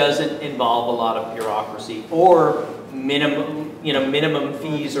that doesn't involve a lot of bureaucracy or minimum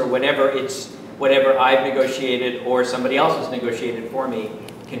fees or whatever. It's whatever I've negotiated or somebody else has negotiated for me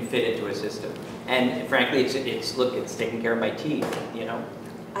can fit into a system. And frankly, it's taking care of my teeth,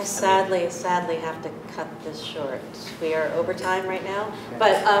 I sadly have to cut this short. We are over time right now,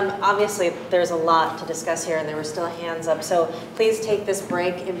 but obviously there's a lot to discuss here, and there were still hands up. So please take this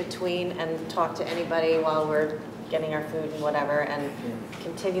break in between and talk to anybody while we're getting our food and whatever, and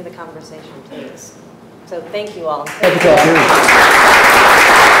continue the conversation, please. So thank you all. Thank you.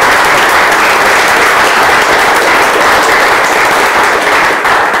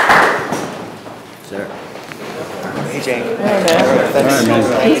 Hey, Jane.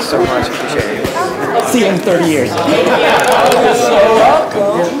 Thanks so much. Appreciate it. I'll see you in 30 years. He's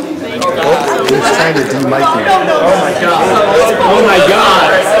trying to de-mic me. Oh my God. Oh my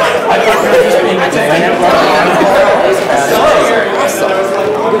God. I thought you were just being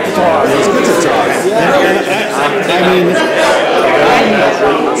Good to talk. It's good to talk. I mean,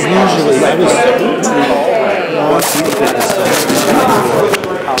 usually I was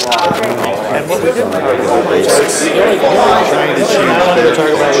and what we did trying to change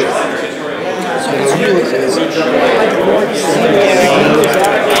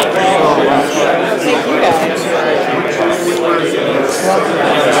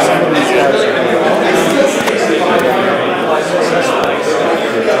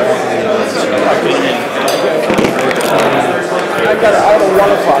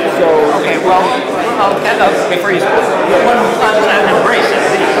So okay, well, before you embrace it.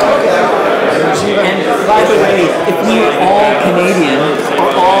 And by the way, if we were all Canadian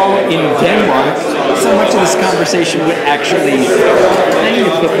or all in Denmark, so much of this conversation would actually kind of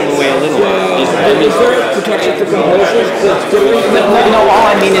put them away a little while. Is there protection for composers? No, all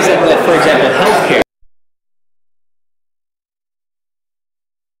I mean is that, for example, healthcare.